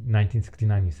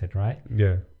 1969, you said, right?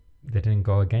 Yeah. They didn't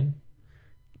go again.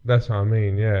 That's what I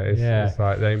mean. Yeah, it's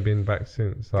like they ain't been back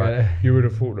since. Like you would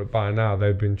have thought that by now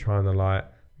they've been trying to like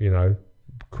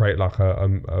create like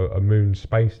a moon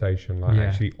space station, like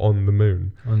actually on the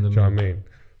moon. On the Do you know moon. what I mean?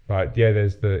 Like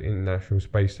there's the International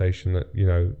Space Station that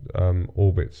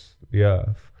orbits the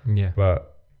Earth. Yeah.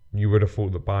 But you would have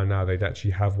thought that by now they'd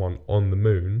actually have one on the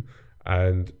moon,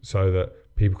 and so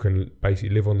that people can basically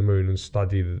live on the moon and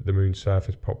study the moon's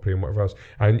surface properly and whatever else,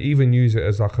 and even use it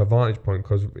as like a vantage point,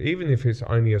 because even if it's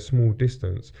only a small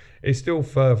distance, it's still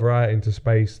further out into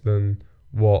space than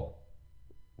what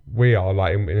we are,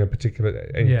 like in a particular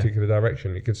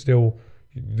direction. It could still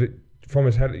from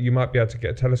you might be able to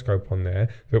get a telescope on there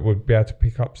that would be able to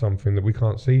pick up something that we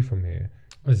can't see from here.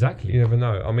 Exactly. You never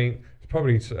know. I mean, it's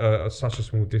probably such a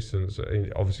small distance,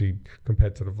 obviously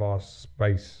compared to the vast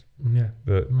space. Yeah.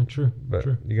 True. But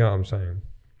True. you get what I'm saying.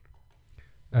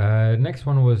 Next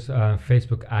one was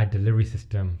Facebook ad delivery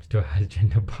system still has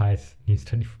gender bias. New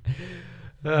study.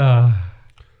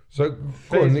 So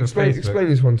go on, explain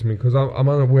this one to me, because I'm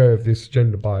unaware of this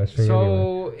gender bias thing.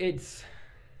 So it's.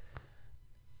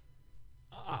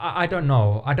 I don't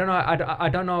know. I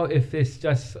don't know if it's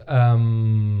just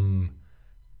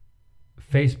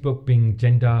Facebook being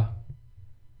gender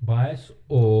bias,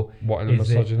 or what, in a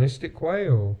misogynistic way,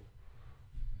 or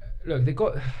look, they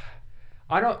got.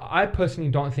 I personally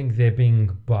don't think they're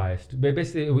being biased. But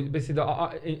basically,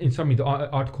 in summary, the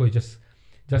article is just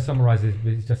summarizes.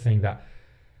 It's just saying that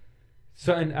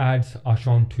certain ads are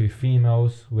shown to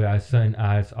females, whereas certain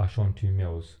ads are shown to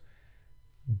males.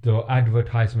 The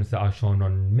advertisements that are shown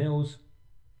on males,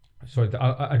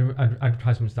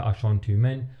 advertisements that are shown to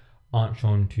men aren't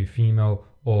shown to female,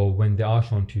 or when they are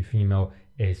shown to female,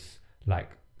 it's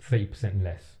like 30%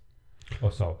 less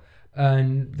or so.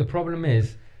 And the problem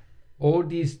is, all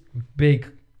these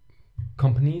big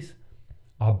companies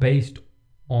are based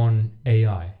on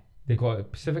AI. They got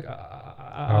specific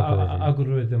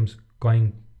algorithms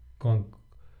going,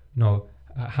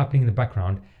 happening in the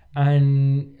background,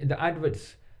 and the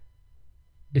adverts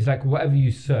is like whatever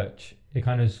you search, it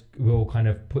will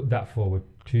put that forward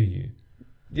to you.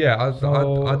 Yeah,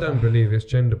 I don't believe it's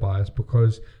gender bias,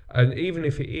 because, and even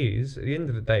if it is, at the end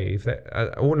of the day, if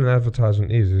all an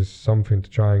advertisement is something to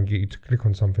try and get you to click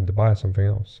on something to buy something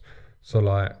else. So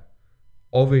like,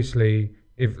 obviously,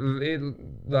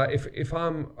 if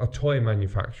I'm a toy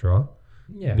manufacturer,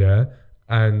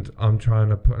 and I'm trying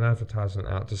to put an advertisement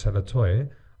out to sell a toy,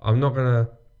 I'm not gonna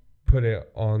put it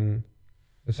on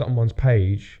someone's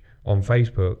page on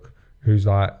Facebook who's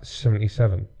like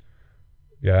 77.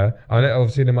 Yeah, and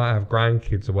obviously they might have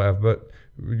grandkids or whatever, but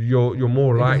you're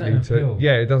more likely to.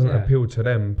 Yeah, it doesn't appeal to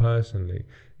them personally.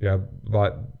 Yeah,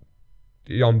 like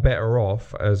I'm better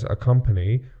off as a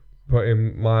company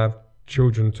putting my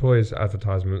children toys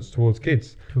advertisements towards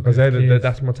kids, because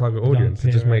that's my target audience.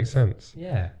 It just makes sense.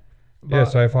 Yeah. Yeah.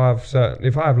 So if I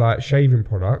have like shaving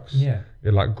products,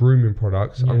 like grooming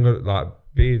products, I'm gonna like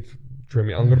beard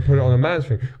trimming. I'm gonna put it on a man's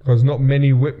thing, because not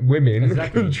many women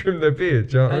can trim their beard.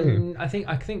 Do you know what I mean? I think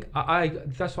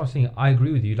that's what I was saying. I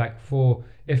agree with you. Like,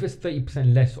 if it's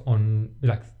 30% less on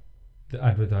like the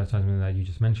advertisement that you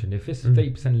just mentioned, if it's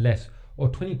 30% less or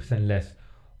 20% less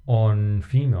on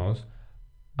females,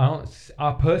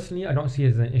 I personally don't see it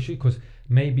as an issue, because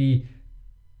maybe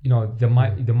they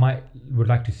might would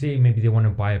like to see it. Maybe they want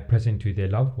to buy a present to their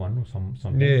loved one or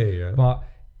something. Yeah. But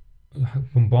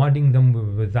bombarding them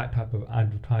with that type of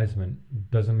advertisement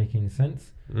doesn't make any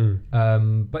sense.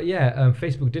 But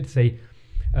Facebook did say,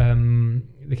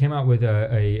 they came out with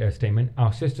a statement.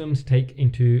 Our systems take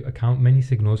into account many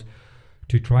signals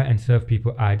to try and serve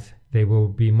people ads they will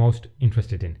be most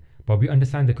interested in, but we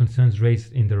understand the concerns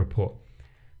raised in the report.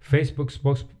 Facebook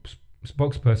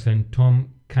spokesperson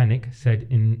Tom Kanik said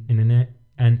in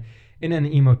an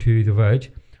email to The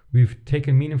Verge, "We've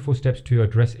taken meaningful steps to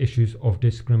address issues of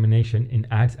discrimination in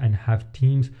ads and have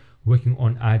teams working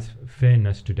on ads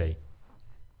fairness today."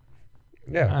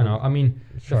 Yeah, I know. I mean,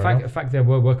 the fact that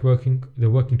we're working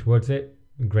towards it,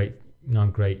 great.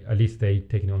 Great. At least they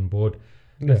taking it on board.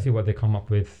 Let's see what they come up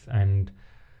with and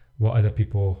what other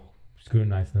people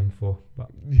scrutinize them for. But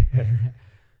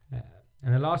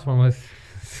and the last one was.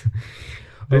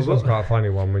 This was quite a funny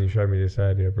one when you showed me this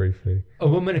earlier briefly. A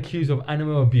woman accused of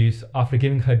animal abuse after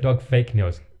giving her dog fake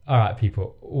nails. All right,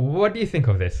 people, what do you think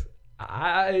of this?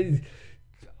 I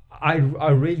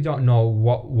really don't know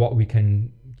what we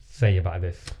can say about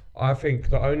this. I think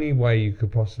the only way you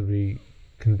could possibly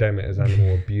condemn it as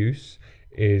animal abuse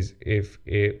is if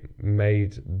it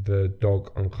made the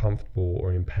dog uncomfortable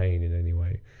or in pain in any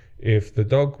way. If the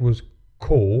dog was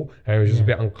cool, and it was just a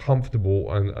Yeah. bit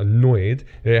uncomfortable and annoyed.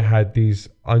 It had these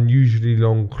unusually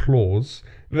long claws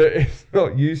that it's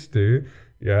not used to.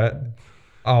 Yeah.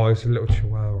 Oh, it's a little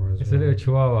chihuahua as It's well. a little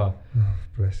chihuahua. Oh,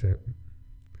 bless it.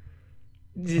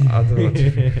 I don't know what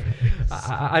to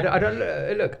I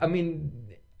don't look. I mean,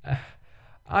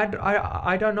 I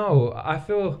don't know. I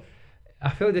feel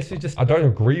this is just. I don't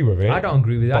agree with it. I don't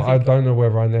agree with it. But I don't know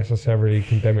whether I necessarily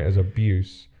condemn it as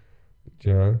abuse. Do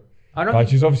you know? I don't. Like,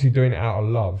 she's obviously doing it out of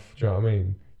love. Do you know what I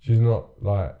mean? She's not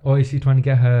like, Or is she trying to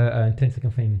get her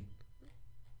 10-second fame?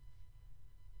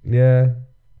 yeah.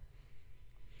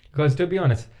 Because to be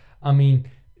honest, I mean,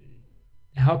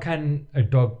 how can a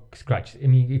dog scratch? I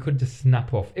mean, it could just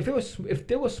snap off. If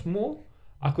they were small,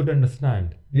 I could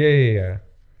understand Yeah.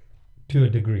 to a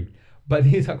degree. But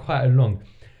these are quite long.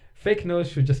 Fake nails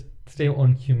should just stay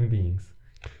on human beings.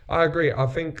 I agree. I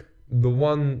think the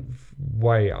one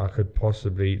way I could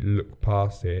possibly look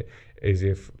past it is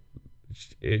if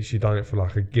she done it for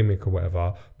like a gimmick or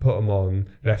whatever, put them on,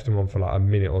 left them on for like a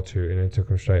minute or two, and then took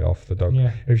them straight off the dog.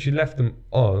 Yeah. If she left them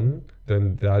on,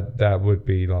 then that would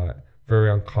be like very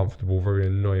uncomfortable, very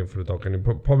annoying for the dog, and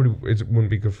it probably wouldn't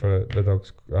be good for the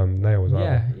dog's nails.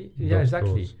 Yeah, either. yeah, Dog's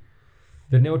exactly. claws.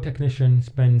 The nail technician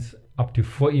spends up to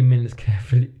 40 minutes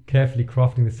carefully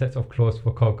crafting the sets of claws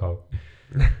for Coco.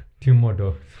 2 more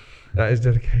dogs. That is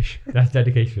dedication. That's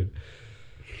dedication.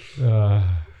 I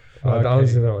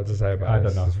honestly don't know what to say about it. I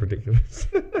don't know. It's ridiculous.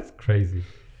 That's crazy.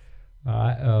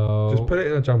 Just put it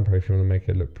in a jumper if you want to make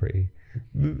it look pretty.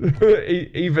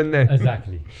 Even then.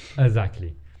 Exactly.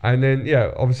 And then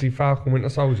obviously Falcon Winter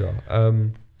Soldier.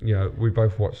 We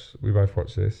both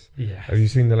watched this. Yeah. Have you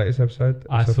seen the latest episode?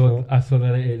 I Episode saw 4? the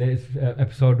latest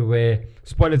episode where,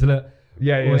 spoilers alert.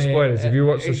 Yeah, where, spoilers. If you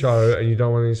watch the it's- show and you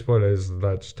don't want any spoilers,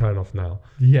 just turn off now.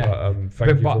 Yeah. But,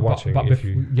 thank you for watching. If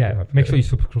you have make to. sure you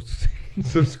subscribe.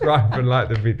 Subscribe and like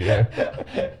the video.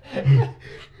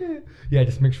 Yeah,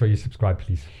 just make sure you subscribe,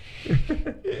 please.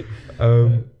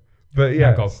 But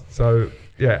Yeah, go.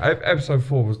 episode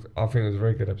 4 was, I think, it was a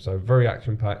very good episode, very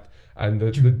action packed, and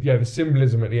the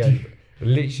symbolism at the end,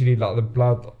 literally like the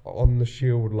blood on the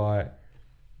shield, like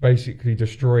basically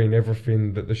destroying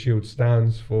everything that the shield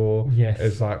stands for. Yes.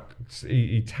 It's like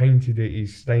he tainted it, he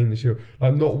stained the shield.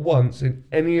 Like not once in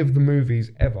any of the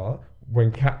movies ever,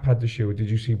 when Cap had the shield, did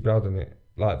you see blood on it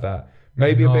like that?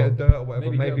 Maybe No. a bit of dirt or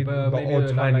whatever, maybe the the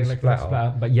odd tiny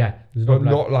splatter. But yeah, there's But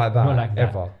blood. not like that, Not like that.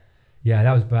 ever. Yeah,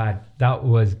 that was bad. That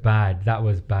was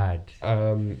bad.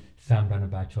 Sam done a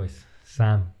bad choice.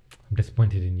 Sam, I'm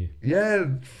disappointed in you. Yeah,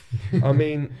 I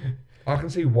mean, I can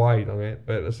see why he done it,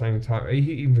 but at the same time,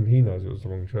 he knows it was the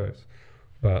wrong choice.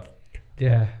 But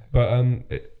Yeah.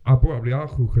 I brought up the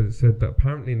article because it said that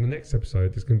apparently in the next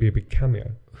episode there's going to be a big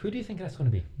cameo. Who do you think that's going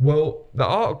to be? Well, the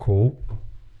article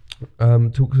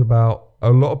talks about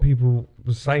a lot of people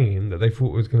were saying that they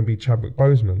thought it was going to be Chadwick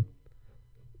Boseman,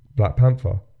 Black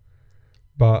Panther,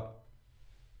 but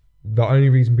the only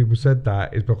reason people said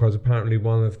that is because apparently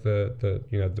one of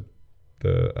the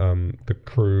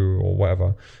crew or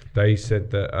whatever, they said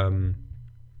that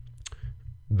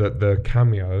that the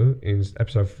cameo in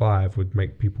episode 5 would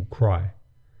make people cry.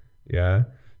 Yeah,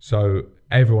 so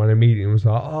everyone immediately was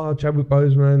like, "Oh, Chadwick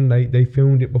Boseman, they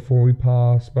filmed it before he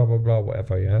passed, blah blah blah,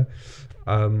 whatever." Yeah,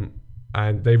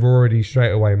 and they've already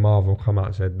straight away Marvel come out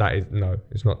and said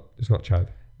it's not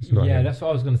Chad. It's not Yeah, him. that's what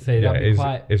I was going to say. Yeah, That'd be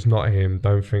quite it's not him.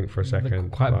 Don't think for a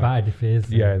second. quite like, bad if it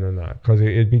is. Yeah, no, because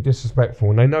it'd be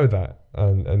disrespectful, and they know that,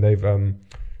 and they've Do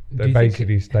they you think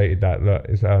basically stated that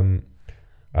it's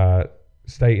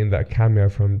stating that a cameo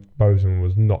from Boseman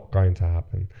was not going to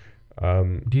happen.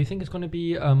 Do you think it's going to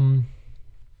be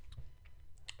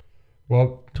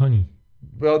Well, Tony?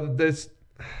 there's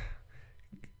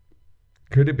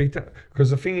could it be because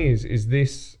the thing is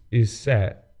this is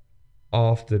set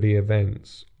after the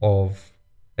events of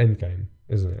Endgame,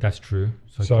 isn't it? That's true.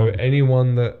 So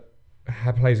anyone that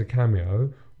plays a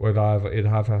cameo would it'd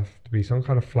have to be some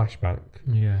kind of flashback.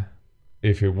 Yeah.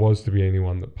 If it was to be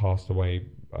anyone that passed away,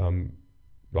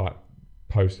 like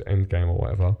post Endgame or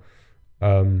whatever,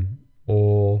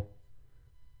 or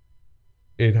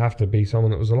it'd have to be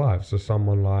someone that was alive. So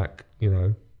someone like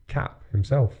Cap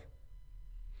himself.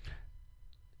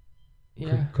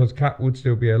 Yeah. Because Cap would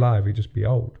still be alive. He'd just be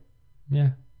old.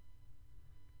 Yeah.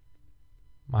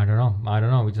 I don't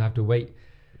know. We just have to wait.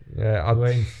 Yeah,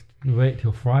 Wait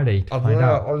till Friday to I find don't know.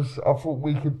 out. I thought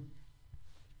we could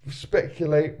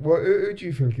speculate. Who do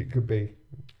you think it could be?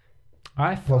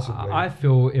 Possibly. I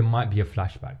feel it might be a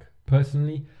flashback.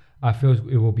 Personally, I feel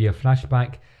it will be a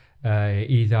flashback.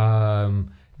 Either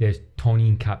there's Tony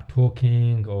and Cap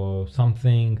talking or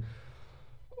something,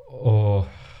 or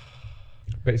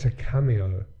But it's a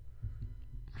cameo.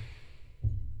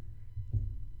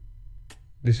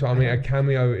 This is what I mean. A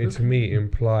cameo, to me,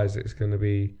 implies it's going to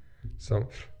be some.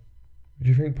 Do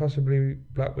you think possibly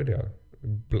Black Widow?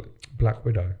 Black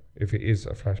Widow, if it is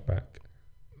a flashback.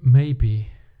 Maybe.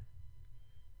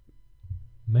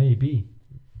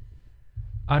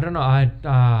 I don't know. I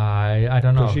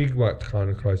don't know. Because she worked kind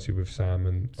of closely with Sam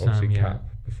and obviously Sam, yeah. Cap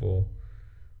before.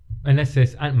 Unless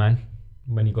it's Ant-Man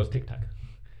when he goes tic tac.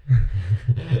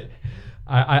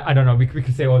 I don't know. We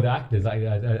can say all the actors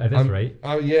at this rate.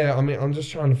 Oh yeah, I mean, I'm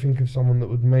just trying to think of someone that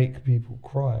would make people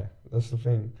cry. That's the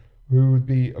thing. Who would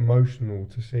be emotional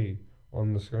to see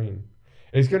on the screen?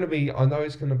 It's going to be. I know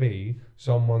it's going to be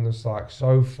someone that's like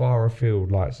so far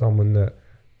afield, like someone that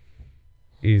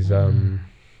is Who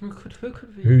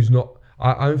could be? who's not.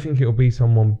 I don't think it'll be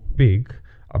someone big,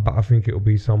 but I think it'll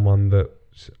be someone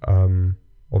that's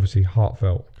obviously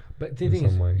heartfelt. But the in thing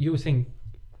is, some way. you were saying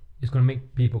it's going to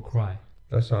make people cry.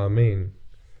 That's what I mean.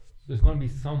 There's going to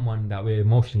be someone that we're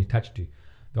emotionally attached to.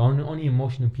 The only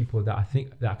emotional people that I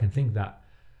can think that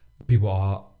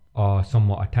people are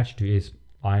somewhat attached to is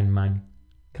Iron Man,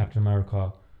 Captain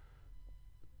America.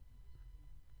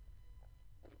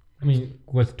 I mean,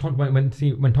 when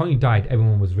Tony died,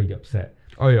 everyone was really upset.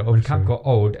 Oh yeah, When obviously. Cap got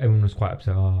old, everyone was quite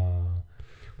upset.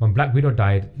 When Black Widow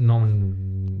died, no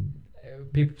one.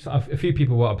 A few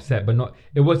people were upset, but not.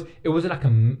 It wasn't like a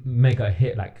mega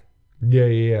hit like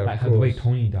Yeah. like Of the way course.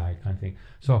 Tony died kind of thing.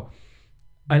 So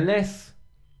unless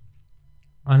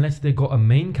they got a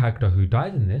main character who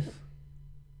dies in this,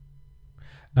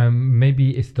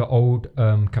 maybe it's the old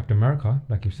Captain America,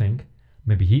 like you're saying.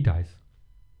 Maybe he dies.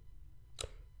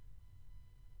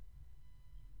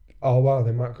 Oh wow,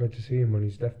 they might go to see him on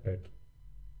his deathbed.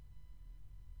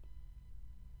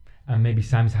 And maybe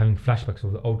Sam's having flashbacks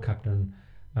of the old Captain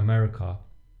America,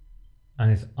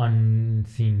 and it's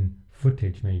unseen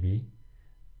footage maybe,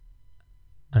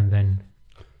 and then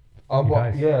he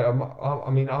dies. Yeah, I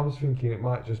mean, I was thinking it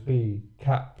might just be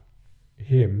Cap,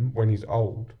 him when he's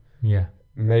old. Yeah.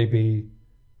 Maybe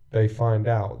they find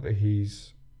out that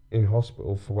he's in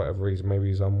hospital for whatever reason. Maybe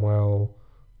he's unwell,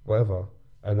 whatever,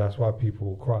 and that's why people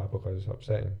will cry because it's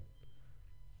upsetting.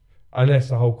 Unless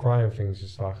the whole crying thing is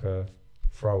just like a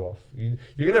throw off. You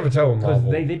can never tell with Because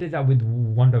Marvel. they did that with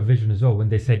WandaVision as well, when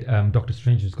they said Doctor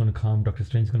Strange is going to come,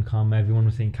 everyone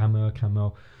was saying cameo.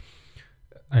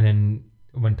 And then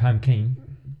when time came,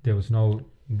 there was no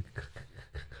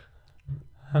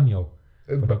cameo.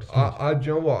 But Doctor Strange. do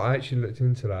you know what? I actually looked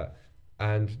into that,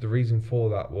 and the reason for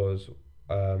that was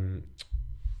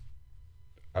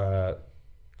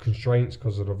constraints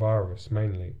because of the virus,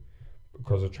 mainly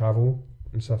because of travel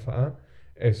and stuff like that.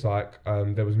 It's like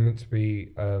there was meant to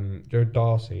be Joe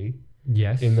Darcy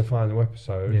Yes. in the final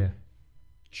episode. Yeah.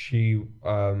 She,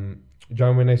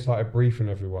 Joe, when they started briefing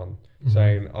everyone, Mhm.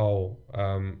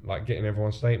 saying, like getting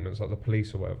everyone's statements, like the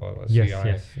police or whatever, like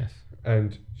CIA, Yes.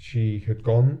 and she had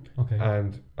gone. Okay.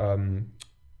 And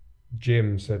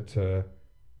Jim said to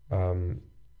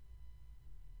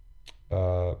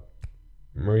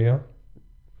Maria,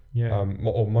 Yeah.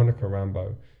 or Monica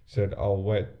Rambeau said, "Oh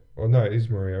wait, well no, it is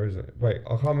Maria, isn't it? Wait,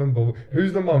 I can't remember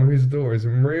who's the mum, who's the daughter. Is it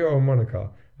Maria or Monica?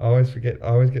 I always forget. I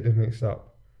always get this mixed up.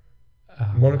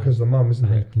 Monica's the mum,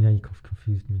 isn't it? Yeah, you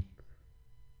confused me.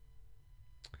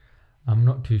 I'm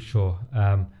not too sure,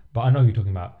 but I know who you're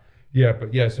talking about. Yeah,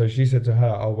 but yeah. So she said to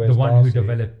her, "Oh, where's The one Darcy?"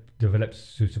 who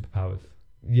develops superpowers.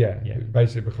 Yeah, Yeah. it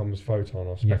basically becomes Photon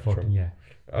or Yeah, Spectrum. yeah.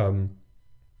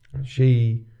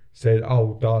 She said,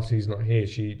 "Oh, Darcy's not here.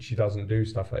 She doesn't do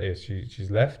stuff like this.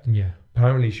 She's left." Yeah.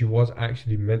 Apparently, she was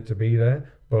actually meant to be there,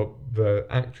 but the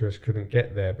actress couldn't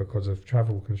get there because of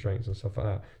travel constraints and stuff like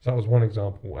that. So that was one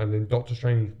example. And then Doctor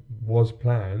Strange was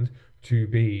planned to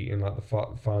be in like the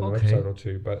final Okay. episode or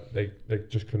two, but they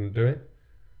just couldn't do it.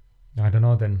 I don't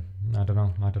know then. I don't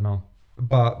know.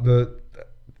 But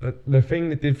the thing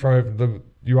that did throw over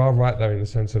you are right though in the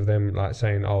sense of them like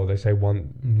saying, oh, they say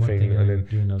one thing and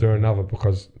then do another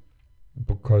because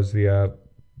the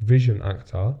Vision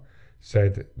actor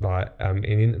said like in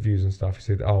interviews and stuff, he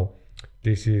said, oh,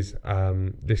 this is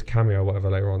this cameo whatever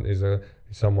later on is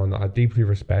someone that I deeply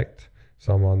respect,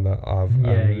 someone that I've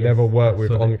never worked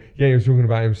with on. Yeah, he was talking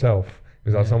about himself. He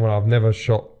was like someone I've never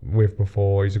shot with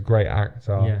before. He's a great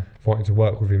actor. Yeah. Wanted to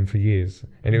work with him for years,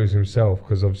 and it was himself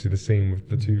because obviously the scene with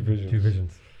the two visions. Two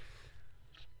visions.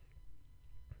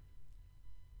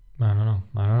 I don't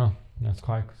know. That's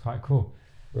quite cool.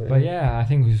 But yeah, I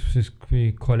think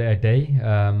we call it a day.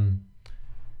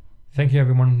 Thank you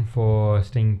everyone for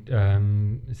staying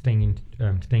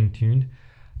tuned.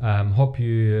 Hope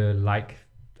you like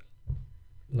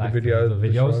the videos. the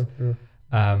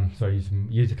videos. Sorry,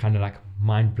 use kind of like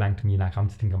mind blanked me. Like I'm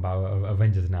just thinking about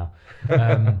Avengers now.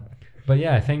 But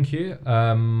yeah, thank you.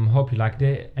 Hope you liked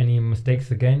it. Any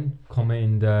mistakes again? Comment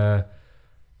in the.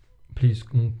 Please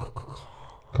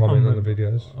Comment on the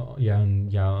videos.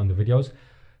 On the videos.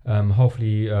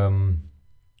 Hopefully,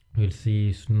 we'll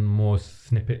see some more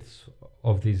snippets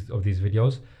of these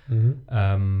videos.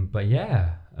 But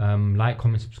yeah, like,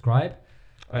 comment, subscribe,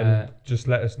 and just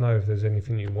let us know if there's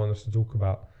anything you want us to talk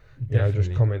about.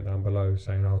 Just comment down below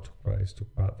saying I'll talk about this, talk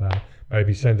about that.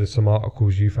 Maybe send us some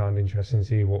articles you found interesting.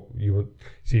 See what you want.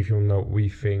 See if you want to know what we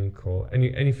think or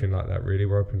anything like that. Really,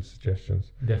 we're open to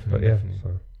suggestions. Definitely.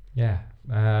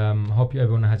 Hope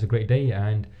everyone has a great day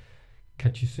and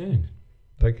catch you soon.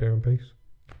 Take care and peace.